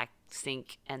proper like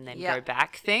sink and then go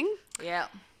back thing. Yeah.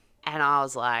 And I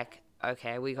was like,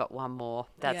 okay, we got one more.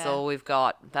 That's all we've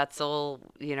got. That's all,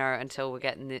 you know, until we're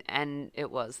getting and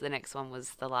the next one was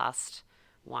the last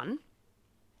one.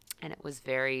 And it was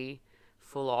very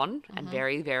full on and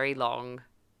very, very long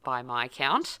by my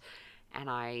count. And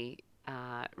I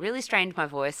really strained my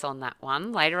voice on that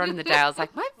one. Later on in the day, I was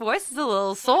like, my voice is a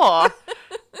little sore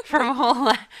from all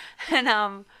that.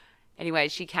 And anyway,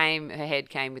 her head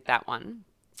came with that one.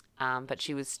 But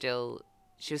she was still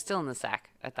in the sack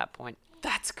at that point.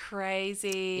 That's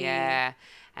crazy. Yeah.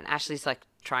 And Ashley's like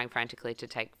trying frantically to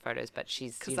take photos, but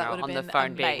she's, you know, on the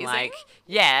phone being like,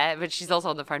 but she's also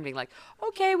on the phone being like,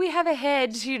 okay, we have a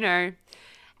head, you know.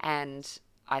 And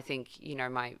I think, you know,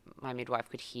 my midwife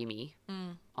could hear me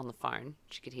on the phone.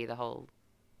 She could hear the whole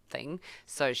thing.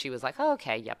 So she was like, oh,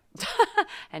 okay, yep.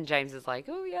 And James is like,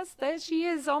 oh, yes, there she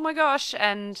is. Oh, my gosh.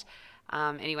 And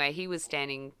anyway, he was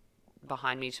standing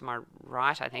behind me to my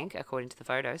right, I think, according to the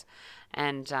photos.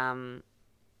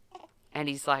 And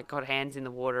he's like got hands in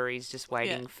the water. He's just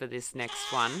waiting for this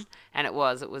next one. And it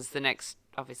was the next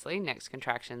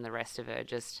contraction. The rest of her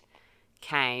just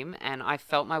came and I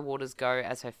felt my waters go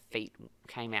as her feet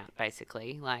came out,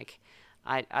 basically. Like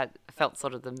I felt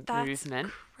sort of the movement. That's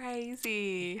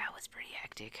crazy. That was pretty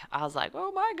hectic. I was like,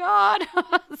 oh my God.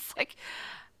 It's like,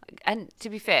 and to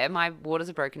be fair, my waters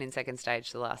are broken in second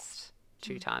stage the last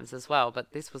 2 times as well,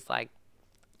 but this was like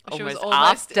almost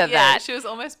after that. She was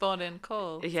almost born in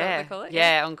call. Is that Yeah. what they call it?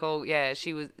 Yeah, on call. Yeah,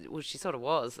 she sort of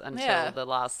was until the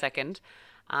last second.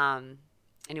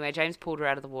 Anyway, James pulled her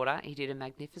out of the water. He did a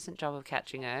magnificent job of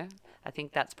catching her. I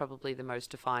think that's probably the most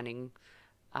defining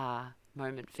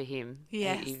moment for him.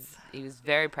 Yes. He was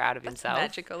very proud of himself.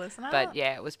 Magical, isn't it? But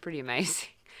yeah, it was pretty amazing.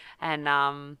 And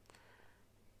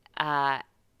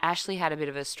Ashley had a bit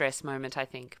of a stress moment, I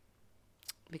think,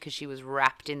 because she was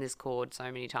wrapped in this cord so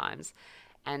many times.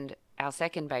 And our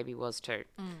second baby was too.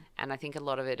 And I think a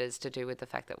lot of it is to do with the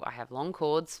fact that I have long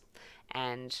cords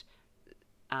and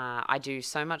I do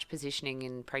so much positioning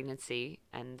in pregnancy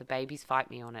and the babies fight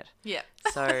me on it. Yeah.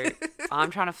 So I'm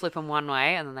trying to flip them one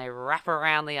way and then they wrap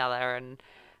around the other. And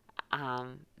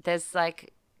there's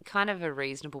like kind of a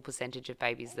reasonable percentage of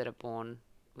babies that are born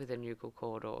with a umbilical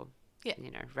cord or, you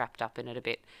know, wrapped up in it a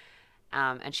bit.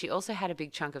 And she also had a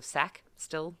big chunk of sac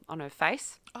still on her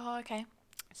face. Oh, okay.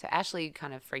 So Ashley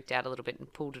kind of freaked out a little bit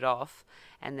and pulled it off.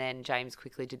 And then James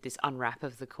quickly did this unwrap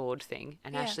of the cord thing.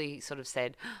 And Ashley sort of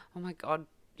said, oh my God,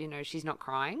 you know, she's not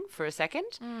crying for a second.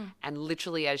 And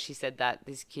literally as she said that,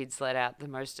 this kid's let out the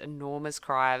most enormous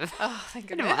cry of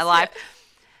in my life. Yeah.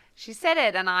 She said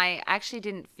it and I actually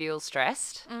didn't feel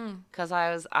stressed because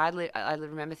I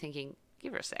remember thinking,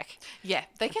 give her a sec. Yeah,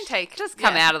 they can just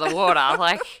come out of the water.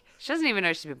 Like, she doesn't even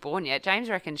know she's been born yet. James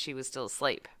reckons she was still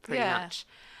asleep pretty much.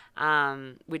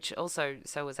 Which also,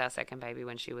 so was our second baby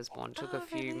when she was born. It took a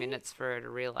few minutes for her to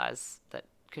realise that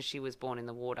because she was born in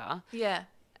the water. Yeah.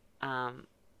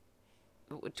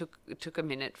 It took a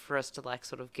minute for us to like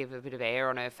sort of give a bit of air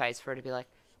on her face for her to be like,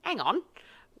 hang on,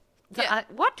 Yeah.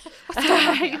 What? What's going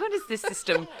on here? What is this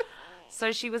system?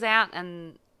 So she was out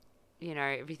and,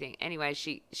 everything. Anyway,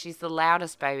 she's the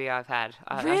loudest baby I've had.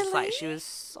 I was Really? like, she was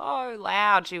so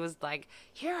loud. She was like,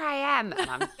 here I am, and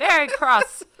I'm very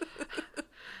cross.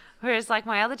 Whereas like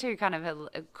my other two kind of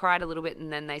cried a little bit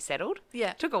and then they settled.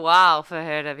 Yeah. Took a while for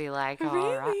her to be like, oh,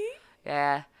 all right. Really?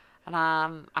 Yeah. And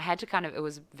I had to it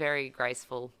was very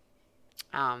graceful.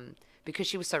 Because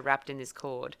she was so wrapped in this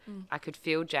cord, I could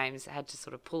feel James had to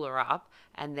sort of pull her up,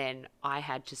 and then I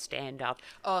had to stand up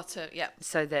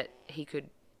so that he could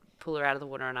pull her out of the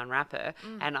water and unwrap her,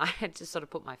 and I had to sort of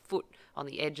put my foot on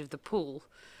the edge of the pool.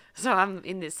 So I'm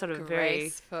in this sort of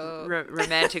Graceful. very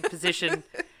romantic position,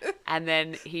 and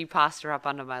then he passed her up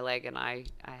under my leg, and I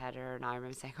had her, and I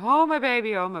remember saying, oh my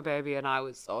baby, and I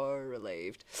was so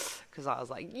relieved because I was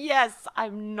like, yes,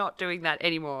 I'm not doing that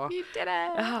anymore. You did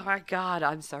it. Oh my God,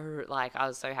 I was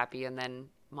so happy. And then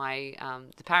my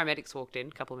the paramedics walked in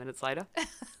a couple of minutes later,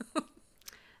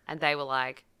 and they were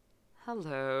like,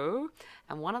 hello,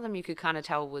 and one of them you could kind of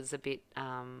tell was a bit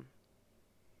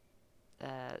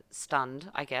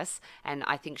stunned, I guess, and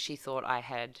I think she thought I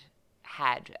had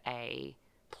a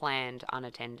planned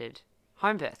unattended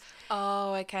home birth.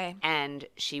 Oh, okay. And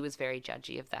she was very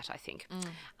judgy of that, I think.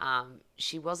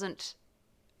 She wasn't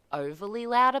overly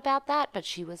loud about that, but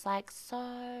she was like,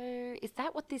 so is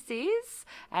that what this is?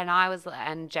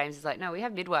 And James is like, no, we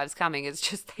have midwives coming. It's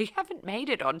just they haven't made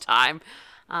it on time.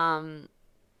 And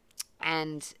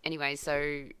anyway,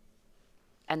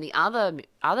 and the other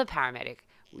paramedic,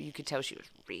 you could tell she was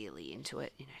really into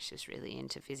it. She was really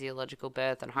into physiological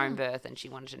birth and home birth, and she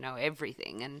wanted to know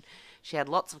everything. And she had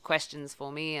lots of questions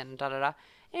for me and da-da-da.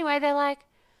 Anyway, they're like,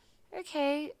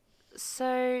 okay,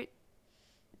 so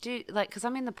because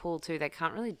I'm in the pool too, they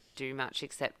can't really do much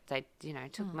except they,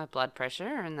 took my blood pressure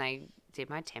and they did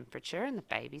my temperature and the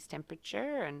baby's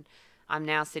temperature, and I'm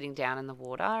now sitting down in the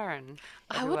water, and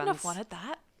I wouldn't have wanted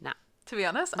that. No. To be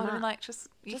honest, I would have been like, just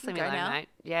leave can me go alone, now. mate.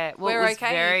 Yeah, well, We're it was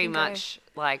okay, very you can go. much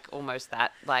like almost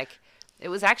that. Like, it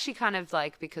was actually kind of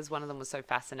like because one of them was so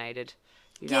fascinated.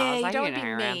 I Yeah, was like, you don't can want to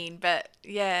hang be around. mean, but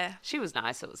yeah. She was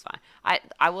nice. It was fine.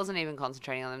 I wasn't even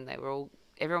concentrating on them.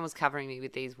 Everyone was covering me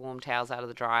with these warm towels out of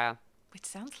the dryer. Which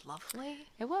sounds lovely.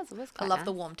 It was I quite love nice.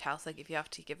 the warm towels they give you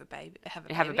after you give a baby.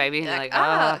 Have a baby and you're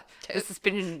like, this has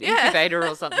been an Yeah. incubator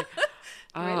or something.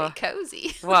 really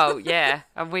cozy. Well, yeah,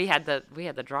 and we had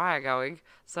the dryer going.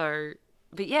 So,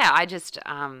 but yeah, I just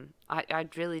I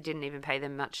really didn't even pay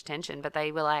them much attention. But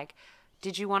they were like,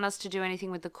 "Did you want us to do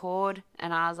anything with the cord?"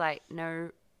 And I was like,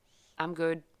 "No, I'm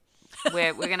good.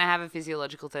 We're gonna have a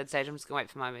physiological third stage. I'm just gonna wait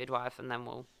for my midwife, and then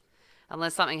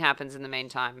unless something happens in the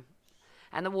meantime."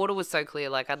 And the water was so clear,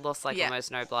 like I'd lost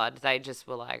almost no blood. They just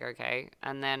were like, okay.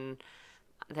 And then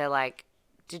they're like,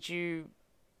 did you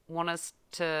want us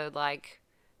to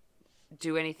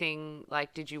do anything?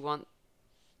 Like, did you want,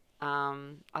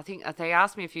 I think they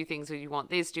asked me a few things. Do you want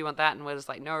this? Do you want that? And we're just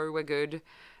like, no, we're good.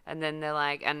 And then they're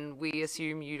like, and we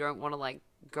assume you don't want to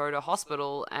go to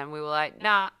hospital. And we were like,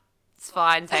 nah, it's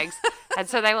fine, thanks. And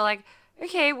so they were like,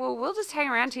 okay, well, we'll just hang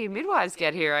around till your midwives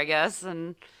get here, I guess.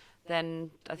 And then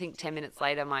I think 10 minutes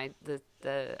later,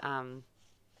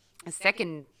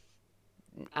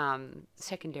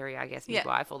 secondary, I guess,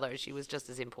 midwife, although she was just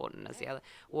as important as the other,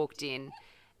 walked in.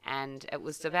 And it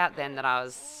was about then that I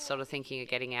was sort of thinking of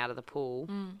getting out of the pool.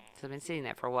 So I've been sitting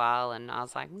there for a while, and I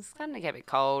was like, it's starting to get a bit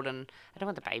cold, and I don't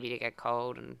want the baby to get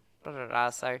cold, and blah, blah, blah.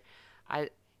 So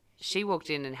she walked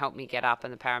in and helped me get up,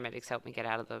 and the paramedics helped me get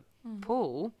out of the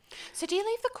pool. So do you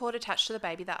leave the cord attached to the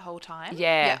baby that whole time?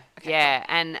 Yeah. Okay, Yeah.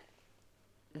 And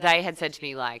they had said to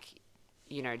me,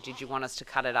 did you want us to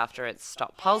cut it after it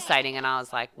stopped pulsating? And I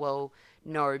was like, well,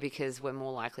 no, because we're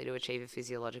more likely to achieve a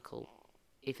physiological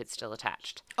if it's still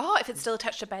attached. Oh, if it's still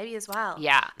attached to baby as well.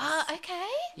 Yeah. Okay.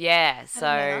 Yeah. know So,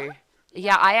 that.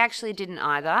 yeah, I actually didn't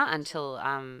either until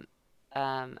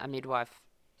a midwife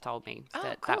told me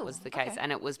that cool. was the case. Okay.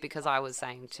 And it was because I was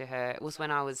saying to her, it was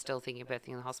when I was still thinking of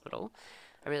birthing in the hospital.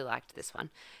 I really liked this one.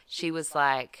 She was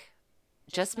like,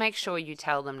 just make sure you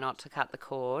tell them not to cut the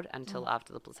cord until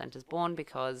after the placenta's born,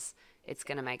 because it's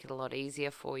going to make it a lot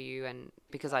easier for you. And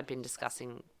because I'd been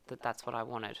discussing that's what I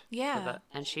wanted. Yeah.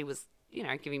 And she was,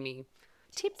 giving me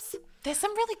tips. There's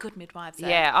some really good midwives there.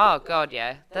 Yeah. Oh, God,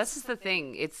 yeah. This is the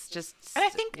thing. It's just... And I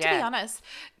think, to be honest,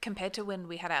 compared to when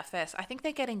we had our first, I think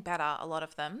they're getting better, a lot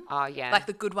of them. Oh, yeah. Like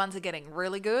the good ones are getting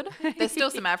really good. There's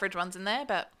still some average ones in there,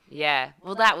 but... Yeah.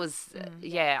 Well, that was...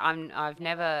 I've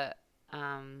never...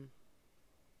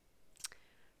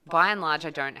 by and large, I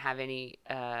don't have any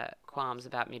qualms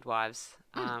about midwives.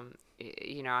 I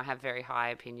have very high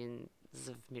opinions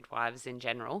of midwives in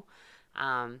general.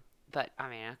 But, I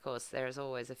mean, of course, there's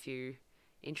always a few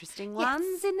interesting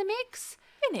ones in the mix.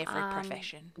 In every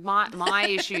profession. My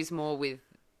issue's more with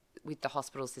the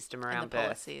hospital system around And the birth.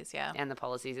 policies, yeah. And the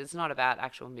policies. It's not about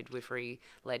actual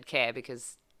midwifery-led care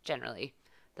because generally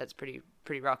that's pretty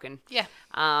rocking. Yeah.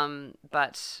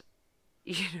 But,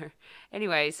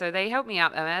 anyway, so they helped me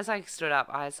up. And as I stood up,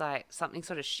 I was like, something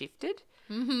sort of shifted.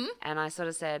 Mm-hmm. And I sort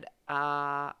of said,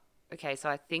 okay, so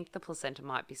I think the placenta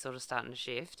might be sort of starting to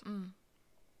shift.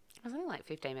 It was only like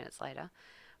 15 minutes later.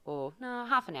 Or, no,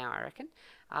 half an hour, I reckon,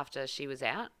 after she was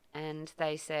out. And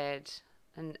they said,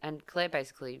 and Claire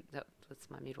basically, that's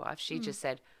my midwife, she just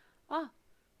said, oh,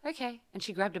 okay. And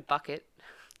she grabbed a bucket.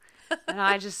 And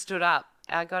I just stood up.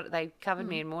 They covered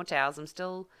me in more towels. I'm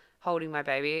still holding my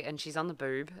baby, and she's on the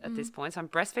boob at this point. So I'm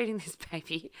breastfeeding this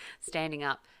baby, standing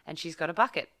up, and she's got a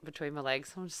bucket between my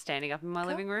legs. I'm just standing up in my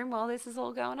living room while this is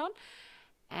all going on.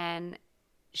 And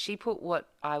she put what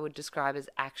I would describe as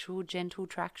actual gentle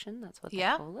traction. That's what they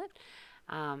call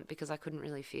it, because I couldn't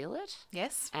really feel it.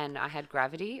 Yes. And I had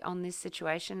gravity on this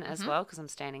situation as well because I'm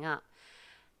standing up.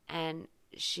 And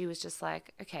she was just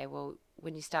like, okay, well,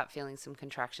 when you start feeling some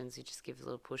contractions, you just give a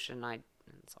little push. And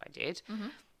so I did. Mm-hmm.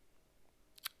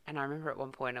 And I remember at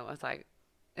one point I was like,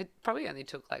 it probably only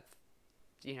took like,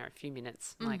 a few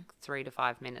minutes, like 3 to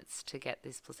 5 minutes to get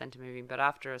this placenta moving. But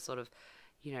after a sort of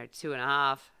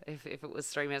 2.5, if it was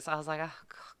 3 minutes, I was like, oh,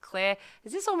 Claire,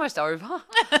 is this almost over?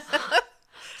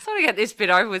 Just want to get this bit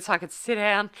over with so I could sit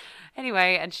down.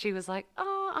 Anyway, and she was like,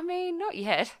 oh, I mean, not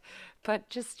yet, but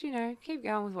just, keep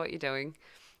going with what you're doing.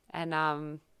 And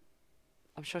I'm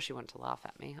sure she wanted to laugh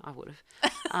at me. I would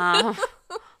have.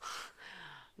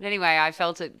 But anyway, I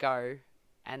felt it go.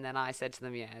 And then I said to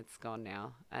them, yeah, it's gone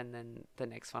now. And then the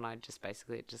next one,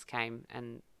 it just came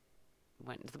and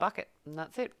went into the bucket, and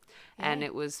that's it. Yeah. And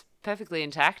it was perfectly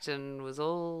intact and was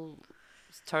all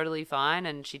totally fine.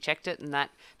 And she checked it, and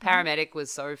that paramedic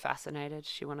was so fascinated.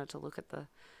 She wanted to look at the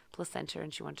placenta,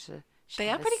 and she wanted to. They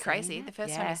are pretty crazy. The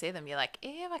first time you see them, you're like,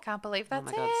 ew, I can't believe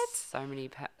that's it. Oh my God, so many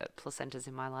placentas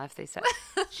in my life these days.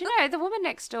 The woman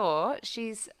next door,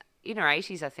 she's in her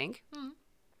 80s, I think.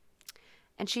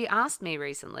 And she asked me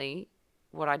recently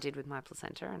what I did with my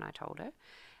placenta, and I told her.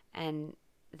 And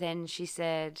then she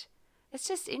said, it's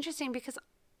just interesting because,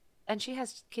 and she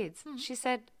has kids. She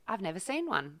said, I've never seen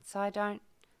one, so I don't.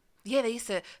 Yeah, they used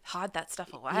to hide that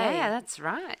stuff away. Yeah, that's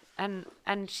right. And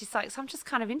she's like, so I'm just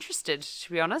kind of interested,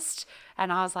 to be honest.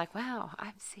 And I was like, wow,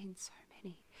 I've seen so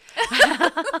many.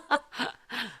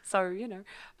 So,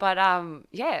 but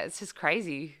it's just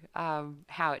crazy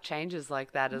how it changes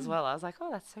like that as well. I was like, oh,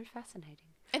 that's so fascinating.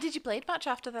 And did you bleed much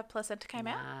after the placenta came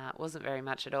out? Nah, it wasn't very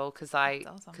much at all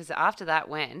because after that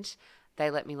went, they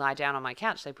let me lie down on my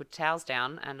couch. They put towels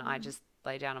down and I just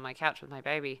lay down on my couch with my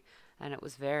baby, and it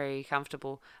was very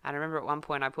comfortable. And I remember at one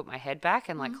point I put my head back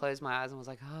and like closed my eyes and was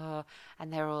like, oh,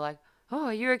 and they were all like, oh,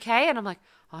 are you okay? And I'm like,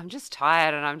 oh, I'm just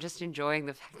tired and I'm just enjoying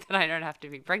the fact that I don't have to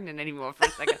be pregnant anymore for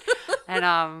a second.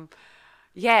 And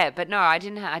but no, I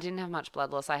didn't have much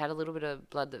blood loss. I had a little bit of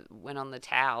blood that went on the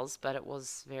towels, but it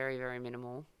was very, very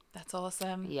minimal. That's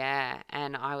awesome. Yeah,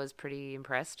 and I was pretty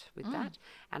impressed with that.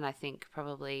 And I think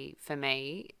probably for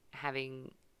me,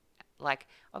 having, like,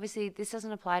 obviously this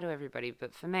doesn't apply to everybody,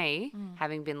 but for me,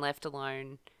 having been left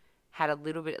alone, had a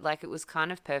little bit, like, it was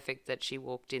kind of perfect that she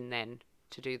walked in then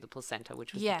to do the placenta,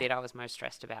 which was the bit I was most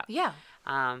stressed about. Yeah.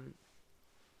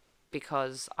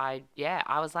 Because I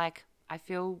was like, I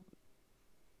feel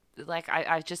like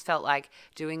I just felt like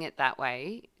doing it that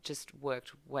way just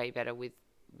worked way better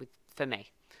for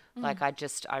me. Like I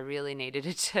really needed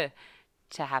it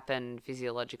to happen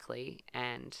physiologically,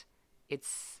 and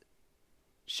it's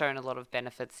shown a lot of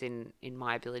benefits in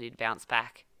my ability to bounce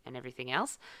back and everything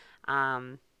else.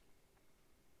 But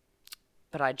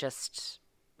I just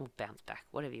bounce back,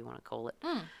 whatever you want to call it.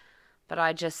 But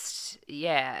I just,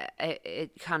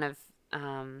 it kind of,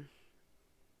 I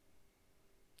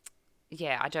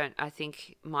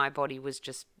think my body was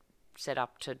just set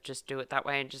up to just do it that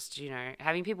way, and just,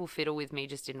 having people fiddle with me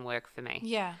just didn't work for me.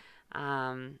 Yeah.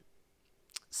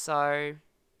 So,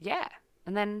 yeah.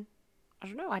 And then, I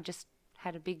don't know, I just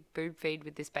had a big boob feed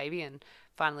with this baby and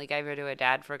finally gave her to her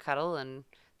dad for a cuddle, and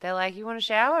they're like, you want a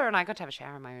shower? And I got to have a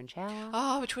shower in my own shower.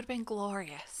 Oh, which would have been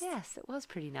glorious. Yes, it was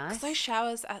pretty nice. 'Cause those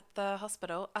showers at the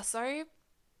hospital are so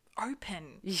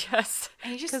open. Yes.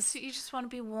 And you just want to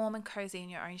be warm and cozy in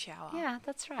your own shower. Yeah,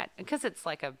 that's right. Because it's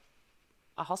like a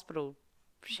hospital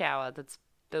shower that's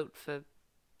built for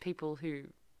people who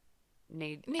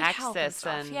need access help and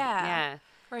stuff. Yeah.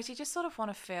 Whereas you just sort of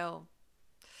want to feel...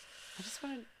 I just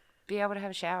want to be able to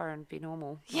have a shower and be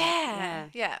normal. Yeah.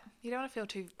 You don't want to feel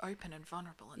too open and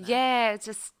vulnerable in that. Yeah, it's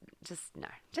just no.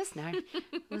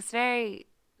 It was very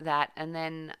that. And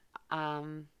then,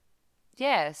 and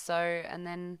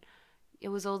then it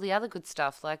was all the other good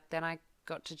stuff. Like, then I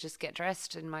got to just get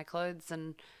dressed in my clothes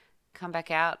and come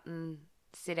back out and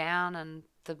sit down, and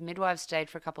the midwives stayed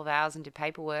for a couple of hours and did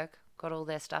paperwork, got all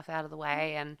their stuff out of the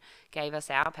way and gave us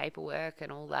our paperwork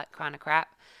and all that kind of crap.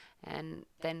 And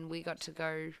then we got to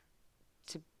go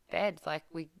to bed. Like,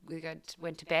 we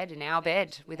went to bed in our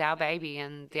bed with our baby,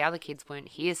 and the other kids weren't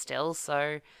here still,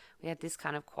 so we had this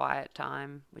kind of quiet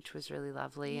time, which was really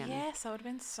lovely. And so it would have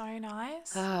been so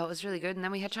nice. oh, it was really good. And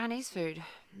then we had Chinese food,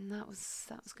 and that was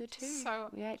good too. So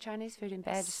we ate Chinese food in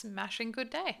bed. Smashing good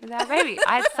day. With our baby.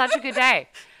 I had such a good day.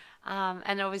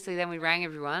 And obviously then we rang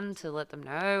everyone to let them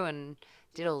know and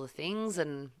did all the things.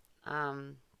 And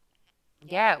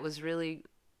it was really,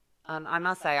 I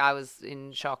must say I was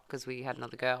in shock because we had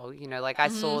another girl. You know, like I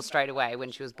saw straight away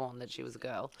when she was born that she was a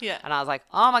girl. Yeah. And I was like,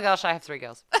 oh my gosh, I have 3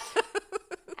 girls.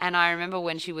 And I remember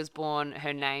when she was born,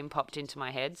 her name popped into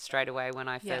my head straight away when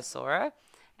I first saw her.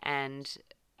 And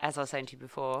as I was saying to you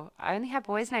before, I only had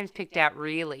boys' names picked out,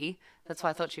 really. That's why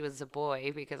I thought she was a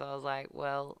boy, because I was like,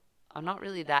 well, I'm not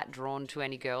really that drawn to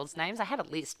any girls' names. I had a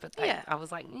list, but I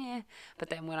was like, yeah.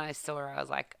 But then when I saw her, I was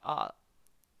like, oh,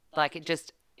 like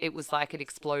it was like it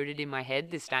exploded in my head,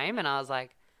 this name. And I was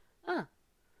like, oh,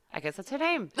 I guess that's her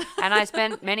name. And I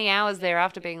spent many hours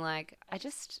thereafter being like, I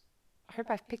hope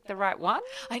I've picked the right one.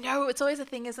 I know, it's always a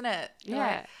thing, isn't it? Yeah.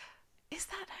 Like, is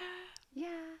that her?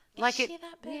 Yeah. Is she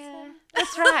that person? Yeah,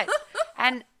 that's right.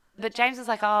 But James was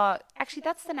like, oh, actually,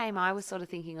 that's the name I was sort of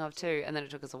thinking of too. And then it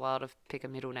took us a while to pick a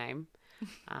middle name.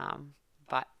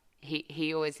 But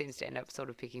he always seems to end up sort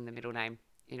of picking the middle name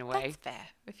in a way. That's fair,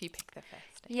 if you pick the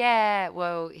first name. Yeah,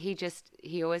 well,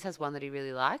 he always has one that he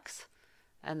really likes.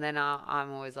 And then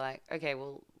I'm always like, okay,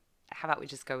 well, how about we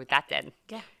just go with that then?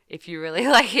 Yeah. If you really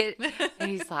like it.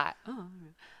 And he's like, oh.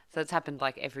 So it's happened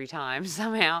like every time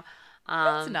somehow.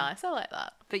 That's nice. I like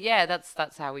that. But yeah,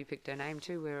 that's how we picked her name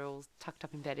too. We were all tucked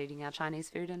up in bed eating our Chinese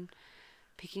food and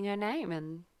picking her name,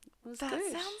 and it was that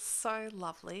good. Sounds so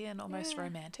lovely and almost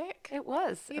romantic. It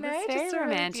was. You It know, was just very a really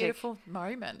romantic. beautiful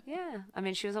moment. Yeah. I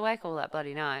mean, she was awake all that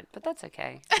bloody night, but that's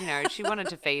okay. You know, she wanted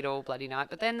to feed all bloody night.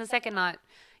 But then the second night,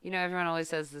 you know, everyone always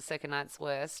says the second night's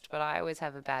worst, but I always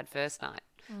have a bad first night.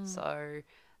 So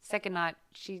second night,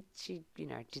 she you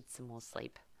know, did some more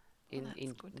sleep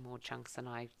in more chunks, and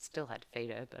I still had to feed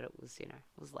her, but it was, you know,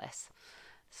 it was less.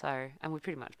 So, and we've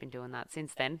pretty much been doing that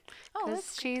since then.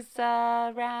 Because she's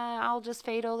I'll just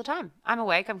feed all the time. I'm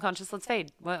awake, I'm conscious, let's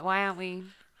feed. Why am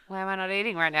I not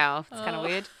eating right now? It's kind of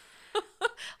weird.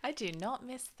 I do not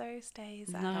miss those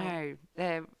days at all. No,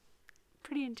 they're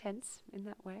pretty intense in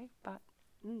that way, but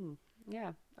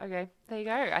yeah. Okay, there you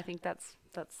go. I think that's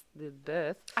the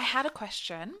birth. I had a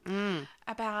question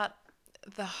about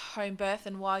the home birth,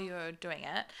 and while you were doing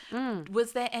it,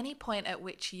 was there any point at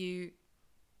which you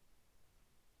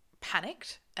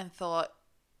panicked and thought,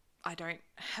 I don't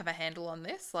have a handle on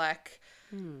this? Like,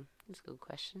 that's a good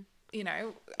question. You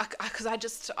know, because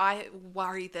I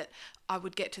worry that I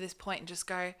would get to this point and just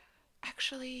go,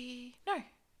 actually, no,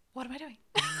 what am I doing?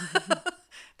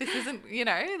 This isn't, you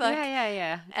know, like.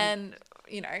 Yeah. And,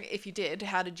 you know, if you did,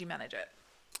 how did you manage it?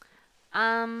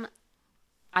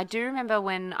 I do remember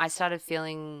when I started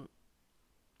feeling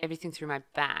everything through my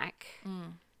back.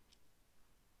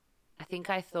 I think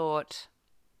I thought,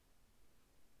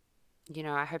 you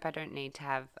know, I hope I don't need to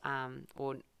have,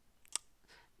 or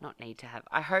not need to have.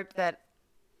 I hope that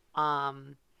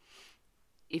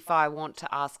if I want to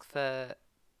ask for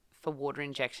water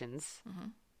injections,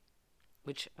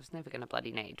 which I was never going to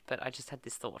bloody need, but I just had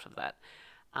this thought of that,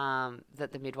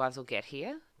 that the midwives will get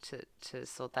here to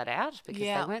sort that out, because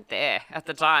they weren't there at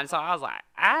the time. So I was like,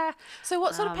 So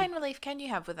what sort of pain relief can you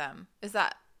have with them? Is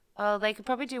that? Well, they could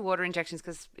probably do water injections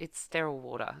because it's sterile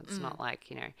water. It's not like,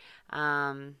 you know.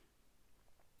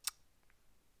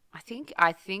 I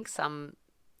think some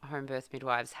home birth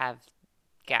midwives have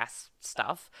gas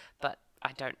stuff, but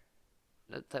I don't.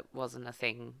 That wasn't a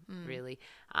thing really.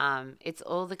 It's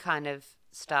all the kind of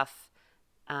stuff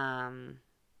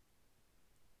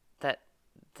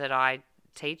that I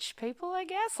teach people, I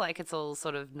guess. Like, it's all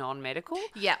sort of non-medical.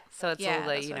 Yeah. So it's all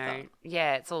the, you know,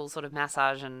 it's all sort of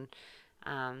massage and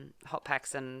hot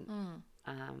packs and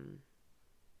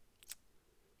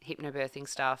hypnobirthing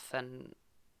stuff and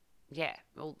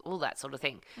all that sort of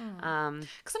thing. Because I know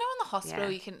in the hospital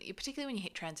you can, particularly when you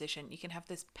hit transition, you can have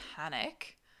this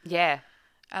panic. Yeah.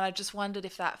 And I just wondered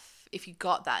if you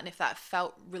got that and if that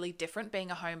felt really different being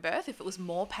a home birth, if it was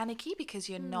more panicky because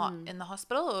you're not in the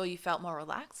hospital, or you felt more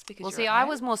relaxed because Well, you're see, at I home?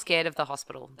 was more scared of the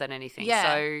hospital than anything. Yeah.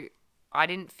 So I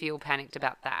didn't feel panicked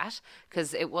about that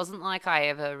because it wasn't like I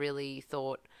ever really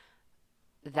thought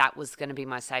that was going to be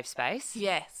my safe space.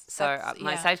 Yes. So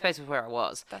my safe space was where I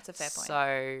was. That's a fair point.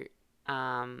 So,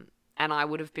 and I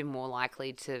would have been more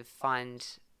likely to find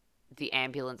the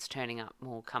ambulance turning up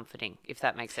more comforting, if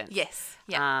that makes sense. Yes.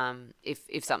 Yeah.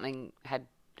 If something had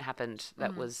happened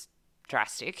that was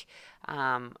drastic,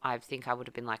 I think I would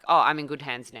have been like, oh, I'm in good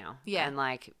hands now. Yeah. And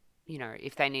like, you know,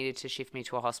 if they needed to shift me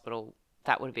to a hospital,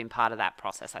 that would have been part of that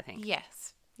process, I think.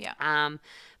 Yes. Yeah.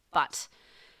 But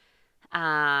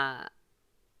no,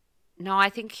 I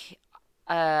think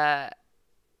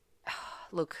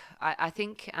look, I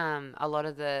think a lot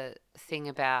of the thing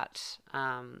about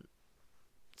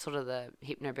sort of the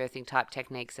hypnobirthing type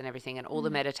techniques and everything and all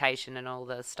the meditation and all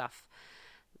the stuff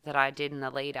that I did in the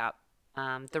lead up,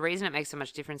 the reason it makes so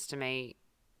much difference to me,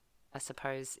 I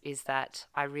suppose, is that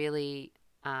I really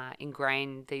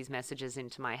ingrained these messages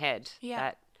into my head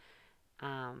that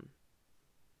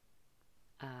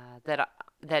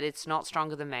it's not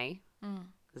stronger than me,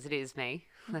 because it is me.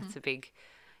 That's a big,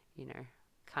 you know,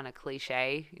 kind of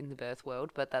cliche in the birth world,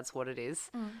 but that's what it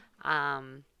is.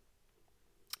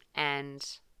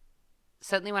 And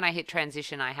certainly when I hit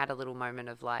transition, I had a little moment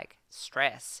of like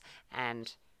stress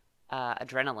and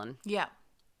adrenaline. Yeah.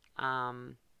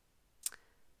 And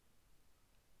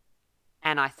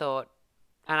I thought,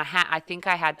 and I think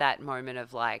I had that moment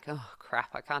of like, oh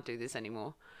crap, I can't do this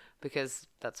anymore, because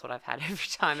that's what I've had every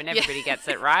time, and everybody gets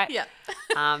it, right? Yeah.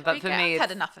 But for me, I've had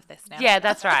enough of this now. Yeah,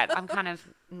 that's right. I'm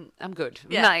good.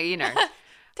 Yeah. No, you know,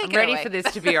 I'm ready away. for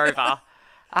this to be over.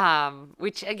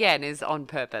 Which again is on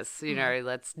purpose, you know,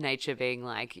 that's nature being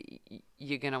like,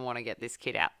 you're going to want to get this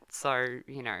kid out. So,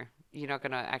 you know, you're not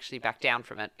going to actually back down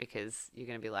from it, because you're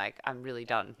going to be like, I'm really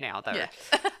done now though. Yeah.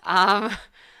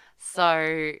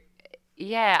 So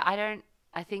yeah, I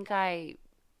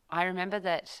remember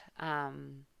that,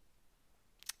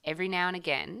 every now and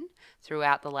again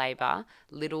throughout the labour,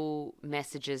 little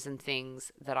messages and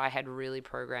things that I had really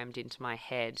programmed into my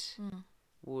head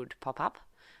would pop up.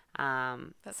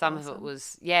 Some of it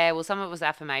was, some of it was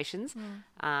affirmations.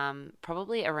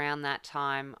 Probably around that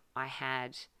time I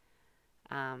had,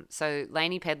 so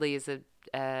Lainey Pedley is a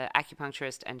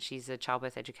acupuncturist, and she's a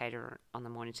childbirth educator on the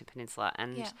Mornington Peninsula,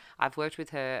 and I've worked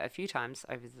with her a few times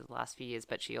over the last few years,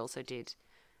 but she also did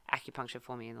acupuncture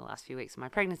for me in the last few weeks of my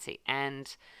pregnancy,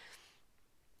 and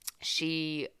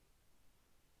she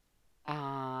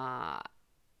had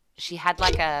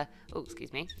like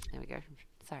excuse me, there we go,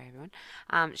 sorry everyone,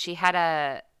 she had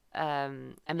a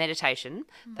meditation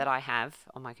that I have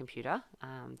on my computer,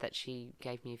 that she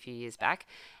gave me a few years back,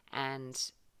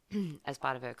 and as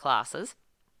part of her classes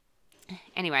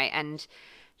anyway, and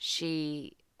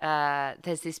she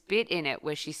there's this bit in it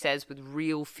where she says with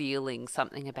real feeling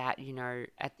something about, you know,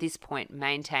 at this point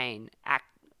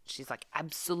she's like,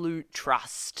 absolute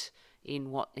trust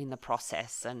in the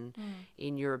process and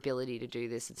in your ability to do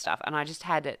this and stuff. And I just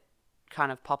had it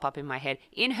kind of pop up in my head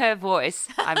in her voice,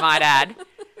 I might add.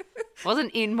 It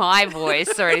wasn't in my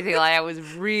voice or anything like that. It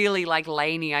was really like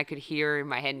Lainey. I could hear her in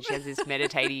my head, and she has this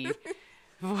meditative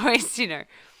voice, you know.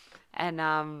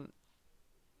 And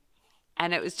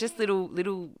it was just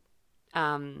little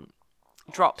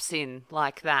drops in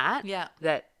like that. Yeah.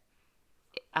 That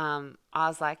I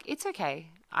was like, it's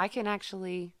okay. I can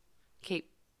actually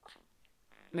keep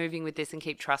moving with this and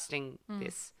keep trusting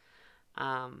this.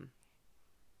 And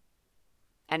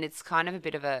it's kind of a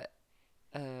bit of a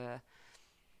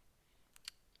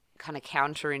kind of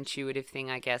counterintuitive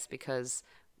thing, I guess, because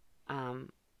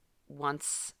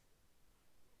once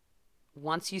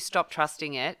you stop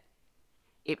trusting it,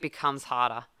 it becomes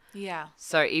harder. Yeah.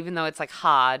 So even though it's like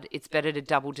hard, it's better to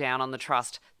double down on the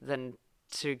trust than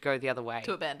to go the other way.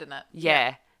 To abandon it.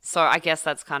 Yeah. So I guess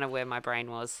that's kind of where my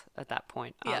brain was at that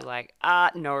point. I was like,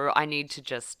 no, I need to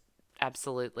just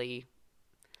absolutely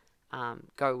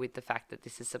go with the fact that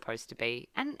this is supposed to be.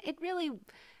 And it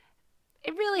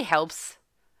really helps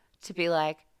to be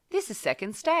like, this is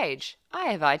second stage. I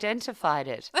have identified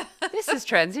it. This is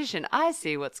transition. I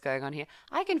see what's going on here.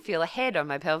 I can feel a head on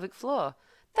my pelvic floor.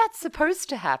 That's supposed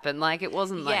to happen. Like, it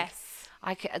wasn't like,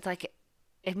 it's like,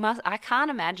 I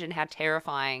can't imagine how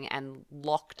terrifying and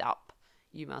locked up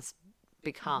you must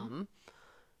become.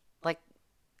 Like,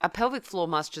 a pelvic floor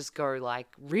must just go like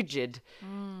rigid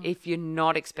if you're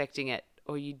not expecting it,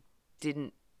 or you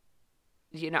didn't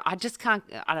I just can't,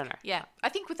 I don't know. Yeah. I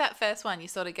think with that first one, you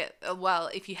sort of get,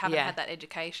 if you haven't Yeah. had that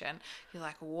education, you're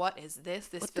like, what is this?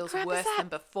 This What the feels crap is worse that? than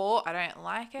before. I don't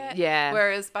like it. Yeah.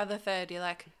 Whereas by the third, you're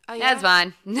like, oh, yeah. That's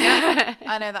fine.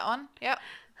 I know that one. Yep.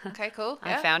 Okay, cool.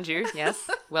 I Yeah. found you. Yes.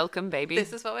 Welcome, baby.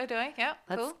 This is what we're doing. Yep.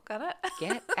 Let's Cool. Got it.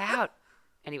 Get out.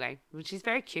 Anyway, she's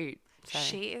very cute. So.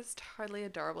 She is totally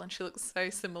adorable, and she looks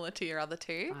so similar to your other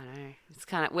two. I know. It's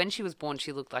kind of, when she was born,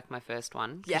 she looked like my first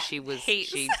one. 'Cause Yeah, She was,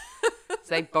 heaps.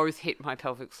 they both hit my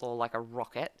pelvic floor like a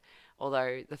rocket.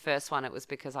 Although the first one, it was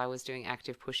because I was doing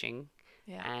active pushing.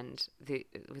 Yeah. And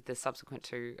with the subsequent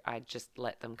two, I just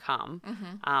let them come.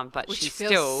 But Which she's feels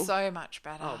still so much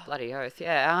better. Oh, bloody oath,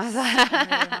 yeah.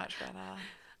 Very much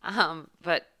better.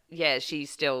 But yeah, she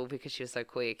still, because she was so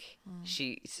quick,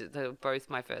 both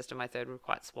my first and my third were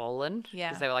quite swollen. Yeah.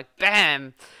 Because they were like,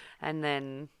 bam! And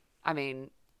then, I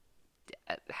mean,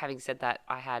 having said that,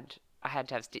 I had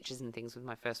to have stitches and things with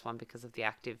my first one because of the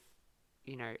active,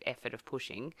 effort of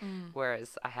pushing,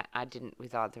 whereas I didn't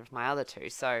with either of my other two.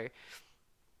 So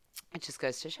it just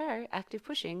goes to show active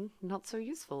pushing, not so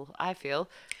useful, I feel.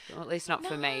 Or at least not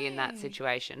for me in that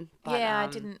situation. But, yeah, I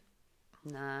didn't.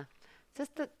 Nah.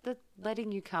 Just the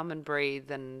letting you come and breathe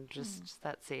and just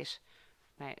that's it.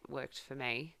 It worked for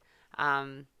me.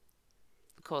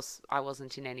 Of course, I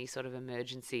wasn't in any sort of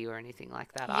emergency or anything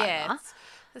like that Yeah, either.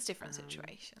 there's different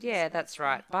situations. Yeah, that's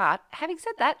right. But having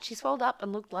said that, she swelled up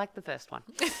and looked like the first one.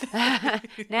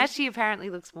 Now she apparently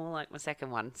looks more like my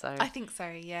second one. So I think so,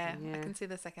 yeah. I Yeah. can see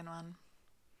the second one.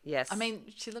 yes. I mean,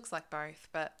 she looks like both,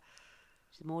 but...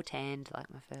 she's more tanned like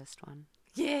my first one.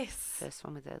 Yes. First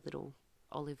one with a little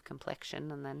olive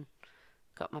complexion, and then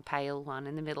got my pale one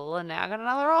in the middle, and now I got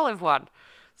another olive one.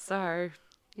 So,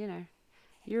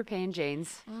 European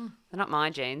genes. They're not my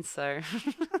genes, so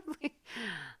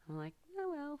I'm like,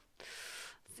 oh well.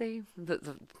 See,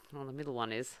 the middle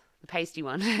one is the pasty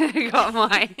one. got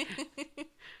my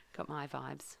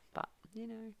vibes, but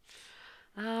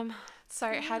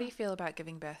So, how do you feel about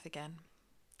giving birth again?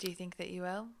 Do you think that you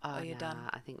will, or you're done?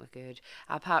 I think we're good.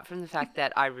 Apart from the fact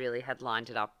that I really had lined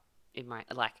it up in my,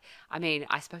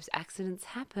 I suppose accidents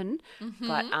happen,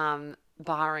 but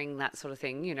barring that sort of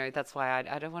thing, that's why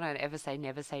I don't want to ever say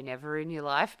never in your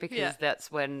life, because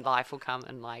that's when life will come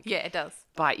and Yeah, it does.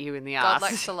 bite you in the God ass.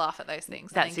 likes to laugh at those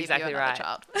things. That's and then exactly give you another right.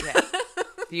 Child. Yeah.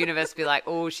 The universe will be like,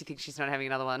 oh, she thinks she's not having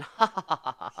another one.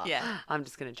 Yeah. I'm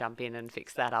just going to jump in and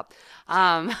fix that up.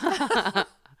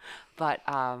 But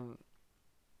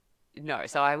no,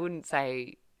 so I wouldn't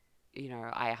say,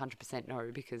 I 100% know,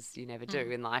 because you never do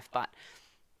in life, but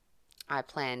I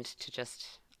planned to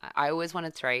I always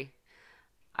wanted 3.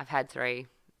 I've had 3.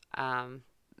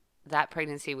 That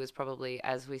pregnancy was probably,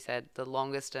 as we said, the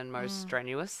longest and most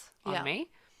strenuous on me.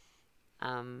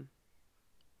 And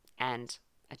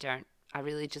I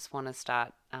really just want to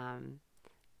start, I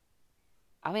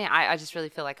just really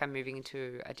feel like I'm moving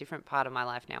into a different part of my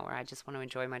life now, where I just want to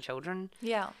enjoy my children.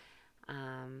 Yeah.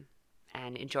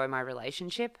 And enjoy my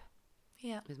relationship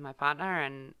with my partner,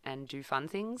 and do fun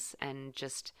things, and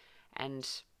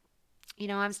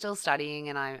I'm still studying,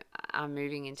 and I'm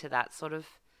moving into that sort of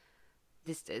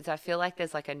I feel like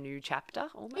there's like a new chapter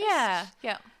almost. Yeah.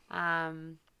 Yeah.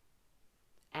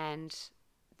 And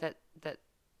that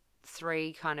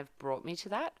 3 kind of brought me to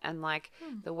that, and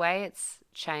the way it's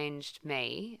changed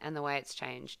me, and the way it's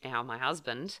changed now my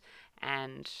husband,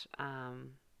 and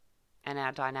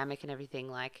our dynamic and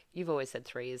everything, you've always said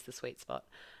 3 is the sweet spot.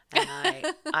 And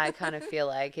I kind of feel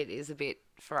like it is a bit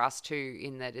for us too,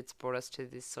 in that it's brought us to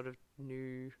this sort of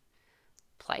new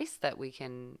place that we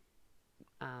can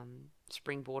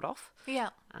springboard off. Yeah.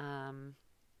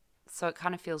 So it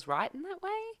kind of feels right in that way.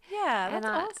 Yeah,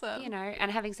 that's awesome.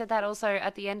 And having said that, also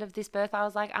at the end of this birth, I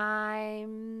was like,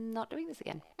 I'm not doing this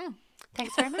again.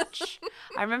 Thanks very much.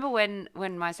 I remember when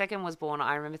my second was born,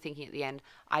 I remember thinking at the end,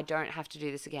 I don't have to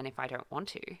do this again if I don't want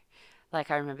to.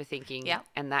 I remember thinking,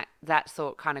 and that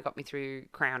thought kind of got me through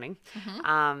crowning.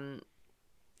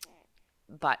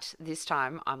 But this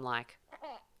time I'm like,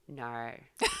 no.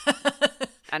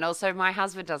 And also my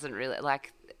husband doesn't really,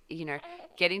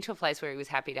 getting to a place where he was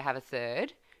happy to have a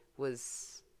third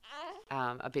was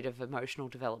a bit of emotional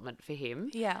development for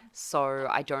him. Yeah. So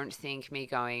I don't think me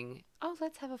going, oh,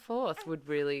 let's have a 4th would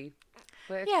really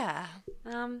work. Yeah.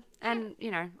 And,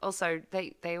 also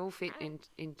they all fit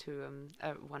into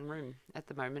one room at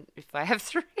the moment if I have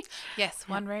 3. Yes,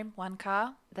 1 room, 1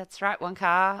 car. That's right, 1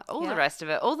 car. All the rest of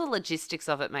it, all the logistics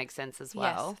of it makes sense as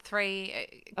well. Yes,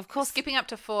 3. Of course. Skipping up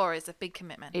to 4 is a big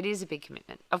commitment. It is a big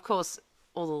commitment. Of course,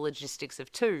 all the logistics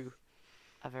of 2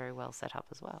 are very well set up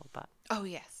as well. But oh,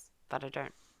 yes. But I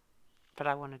don't. But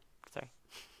I wanted 3.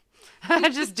 I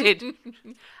just did.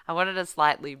 I wanted a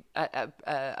slightly,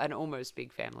 an almost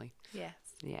big family. Yes.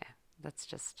 Yeah, that's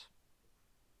just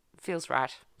feels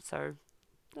right. So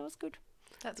that was good.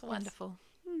 That's wonderful.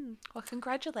 Well,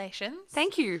 congratulations.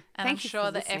 Thank you. And Thank I'm you sure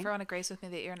for that listening. everyone agrees with me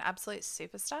that you're an absolute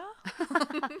superstar.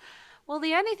 Well,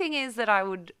 the only thing is that I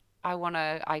want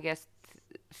to, I guess,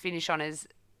 finish on is,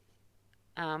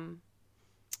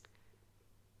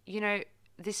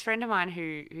 this friend of mine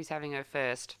who's having her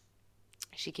first,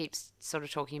 she keeps sort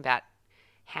of talking about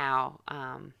how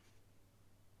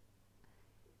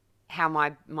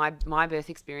my birth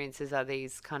experiences are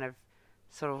these kind of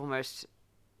sort of almost,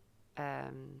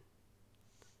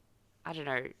 I don't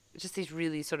know, just these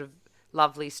really sort of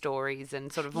lovely stories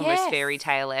and sort of almost fairy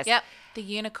tale-esque. Yep. The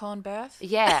unicorn birth.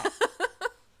 Yeah.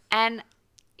 And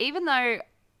even though,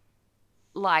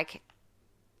 like,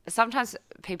 sometimes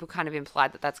people kind of imply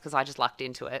that that's because I just lucked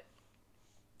into it.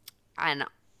 And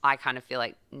I kind of feel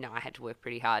like, no, I had to work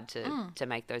pretty hard to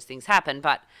make those things happen.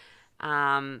 But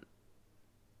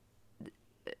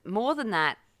more than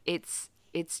that, it's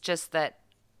just that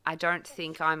I don't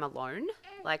think I'm alone.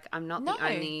 Like, I'm not the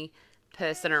only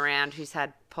person around who's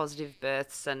had positive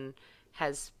births and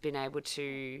has been able to,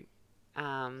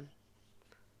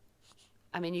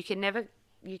 you can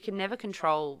never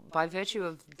control, by virtue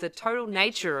of the total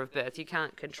nature of birth, you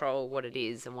can't control what it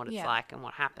is and what it's like and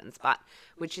what happens, but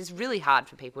which is really hard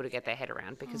for people to get their head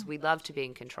around because we love to be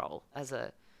in control as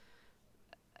a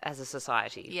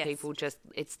society. Yes. People just,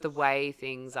 it's the way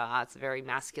things are. It's a very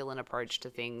masculine approach to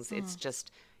things. It's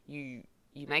just you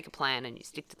make a plan and you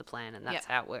stick to the plan, and that's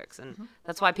how it works. And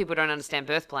that's why people don't understand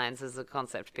birth plans as a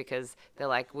concept, because they're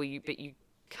like, well, but you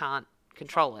can't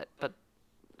control it. But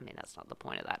I mean, that's not the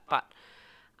point of that. But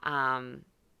I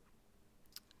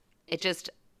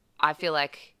feel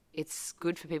like it's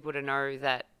good for people to know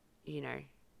that,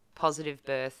 positive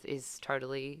birth is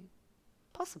totally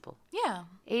possible. Yeah.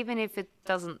 Even if that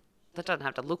doesn't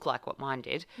have to look like what mine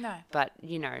did. No. But,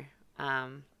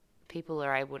 people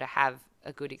are able to have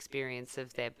a good experience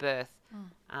of their birth.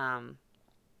 And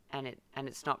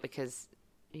it's not because,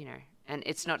 and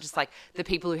it's not just like the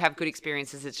people who have good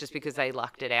experiences, it's just because they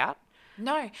lucked it out.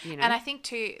 No. And I think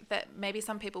too that maybe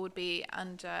some people would be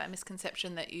under a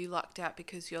misconception that you lucked out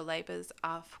because your labours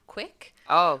are quick.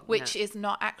 Oh, which is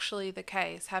not actually the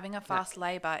case. Having a fast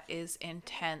labour is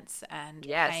intense and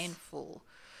painful.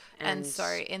 And so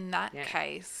in that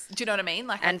case, do you know what I mean?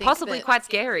 Like, and I think possibly that, quite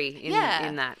scary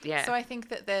in that. Yeah. So I think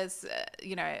that there's,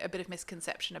 a bit of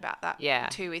misconception about that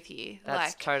too with you.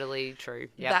 That's totally true.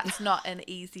 Yep. That's not an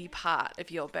easy part of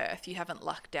your birth. You haven't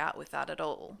lucked out with that at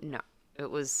all. No,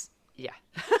 it was, it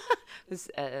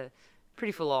was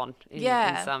pretty full on in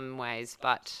some ways,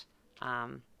 but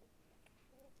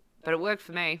it worked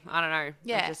for me. I don't know.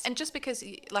 Yeah, and just because,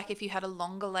 like, if you had a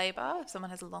longer labour, if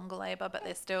someone has a longer labour, but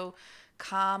they're still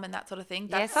calm and that sort of thing.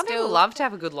 That's some people love to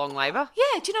have a good long labour.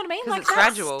 Yeah, do you know what I mean? Like, it's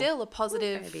that's gradual. Still a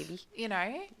positive, baby.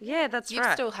 Yeah, that's You've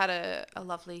right. still had a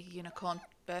lovely unicorn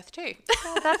birth too.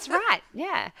 Yeah, that's right.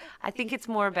 Yeah. I think it's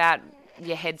more about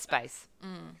your headspace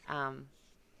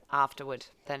afterward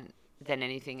than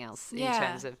anything else in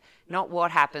terms of not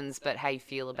what happens, but how you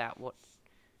feel about what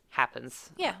happens.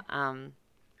 Yeah.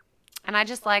 And I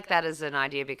just like that as an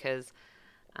idea because,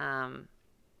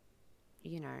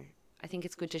 I think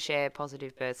it's good to share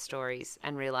positive birth stories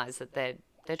and realise that they're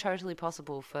totally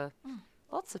possible for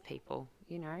lots of people,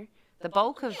 The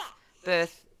bulk of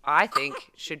birth, I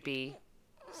think, should be...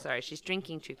 Sorry, she's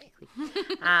drinking too quickly.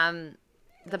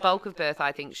 The bulk of birth,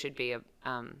 I think, should be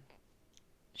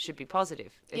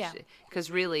positive. Yeah.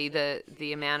 Because really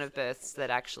the amount of births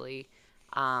that actually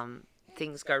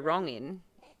things go wrong in,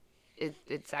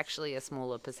 it's actually a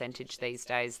smaller percentage these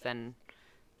days than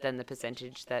the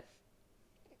percentage that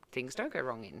things don't go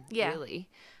wrong in, really.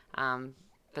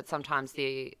 But sometimes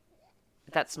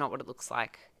that's not what it looks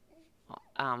like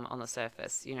on the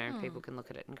surface. People can look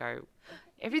at it and go,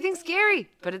 everything's scary,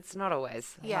 but it's not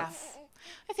always. Yeah.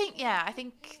 I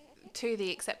think to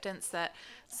the acceptance that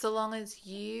so long as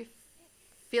you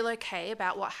feel okay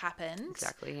about what happened.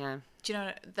 Exactly, yeah. Do you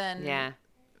know, then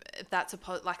that's a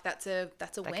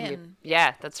win.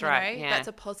 That's right. Yeah. That's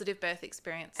a positive birth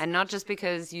experience. And not just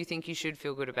because you think you should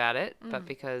feel good about it, but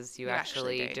because you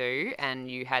actually do,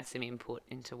 and you had some input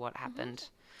into what happened.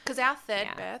 Because our third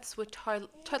births were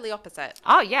totally opposite.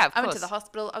 Oh, yeah, of course. I went to the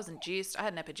hospital, I was induced, I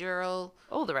had an epidural.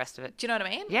 All the rest of it. Do you know what I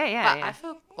mean? Yeah. But I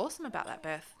feel awesome about that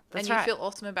birth. That's and right. you feel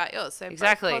awesome about yours. So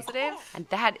exactly. both positive. And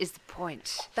that is the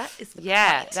point. That is the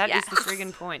point. That is the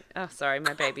friggin' point. Oh, sorry,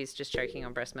 my baby's just choking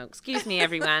on breast milk. Excuse me,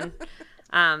 everyone.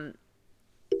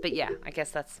 But yeah, I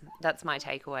guess that's my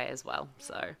takeaway as well.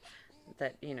 So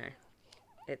that,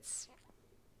 it's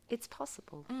it's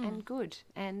possible and good.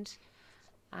 And,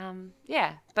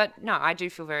 yeah. But, no, I do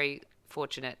feel very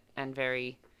fortunate and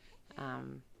very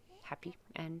happy.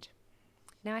 And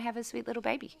now I have a sweet little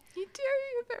baby. You do.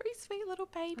 A very sweet little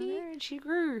baby. I know, and she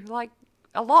grew, like,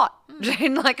 a lot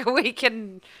in, like, a week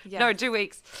and... Yeah. No, 2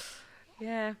 weeks.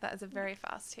 Yeah. That is a very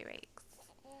fast 2 weeks.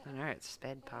 I know, it's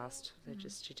sped past.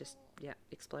 She just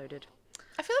exploded.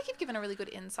 I feel like you've given a really good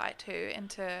insight too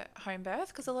into home birth,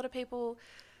 because a lot of people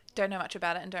don't know much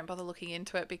about it and don't bother looking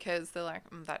into it because they're like,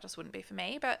 that just wouldn't be for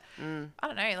me. But I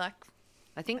don't know, like...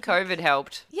 I think COVID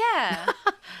helped. Yeah.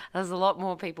 There's a lot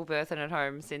more people birthing at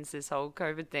home since this whole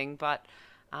COVID thing. But,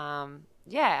 I'm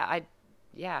very...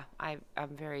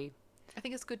 I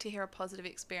think it's good to hear a positive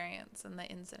experience and the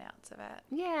ins and outs of it.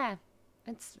 Yeah.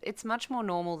 It's much more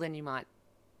normal than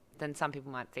some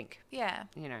people might think. Yeah.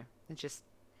 You know, it's just...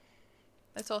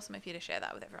 It's awesome of you to share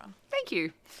that with everyone. Thank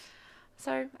you.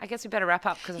 So I guess we better wrap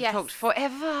up because Yes. I've talked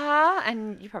forever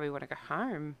and you probably want to go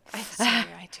home. I do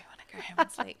want to go home and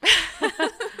sleep.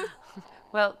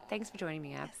 Well, thanks for joining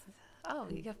me, Ab. Oh,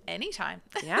 you have any time.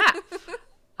 Yeah.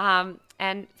 And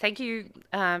thank you,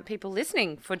 people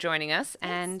listening, for joining us.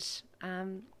 Yes.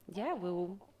 And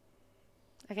we'll,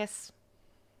 I guess,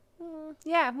 we'll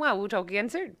talk again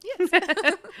soon. Yes.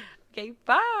 Okay,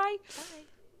 bye. Bye.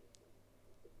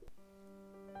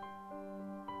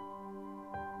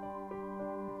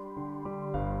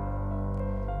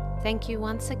 Thank you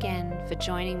once again for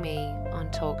joining me on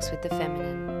Talks with the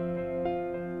Feminine.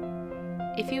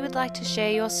 If you would like to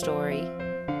share your story,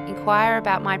 inquire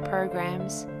about my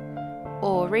programs,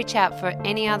 or reach out for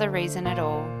any other reason at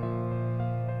all,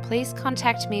 please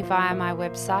contact me via my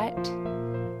website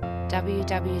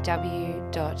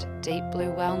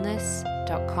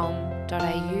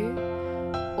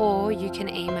www.deepbluewellness.com.au, or you can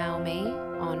email me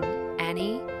on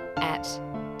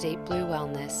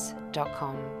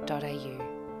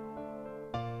annie@deepbluewellness.com.au.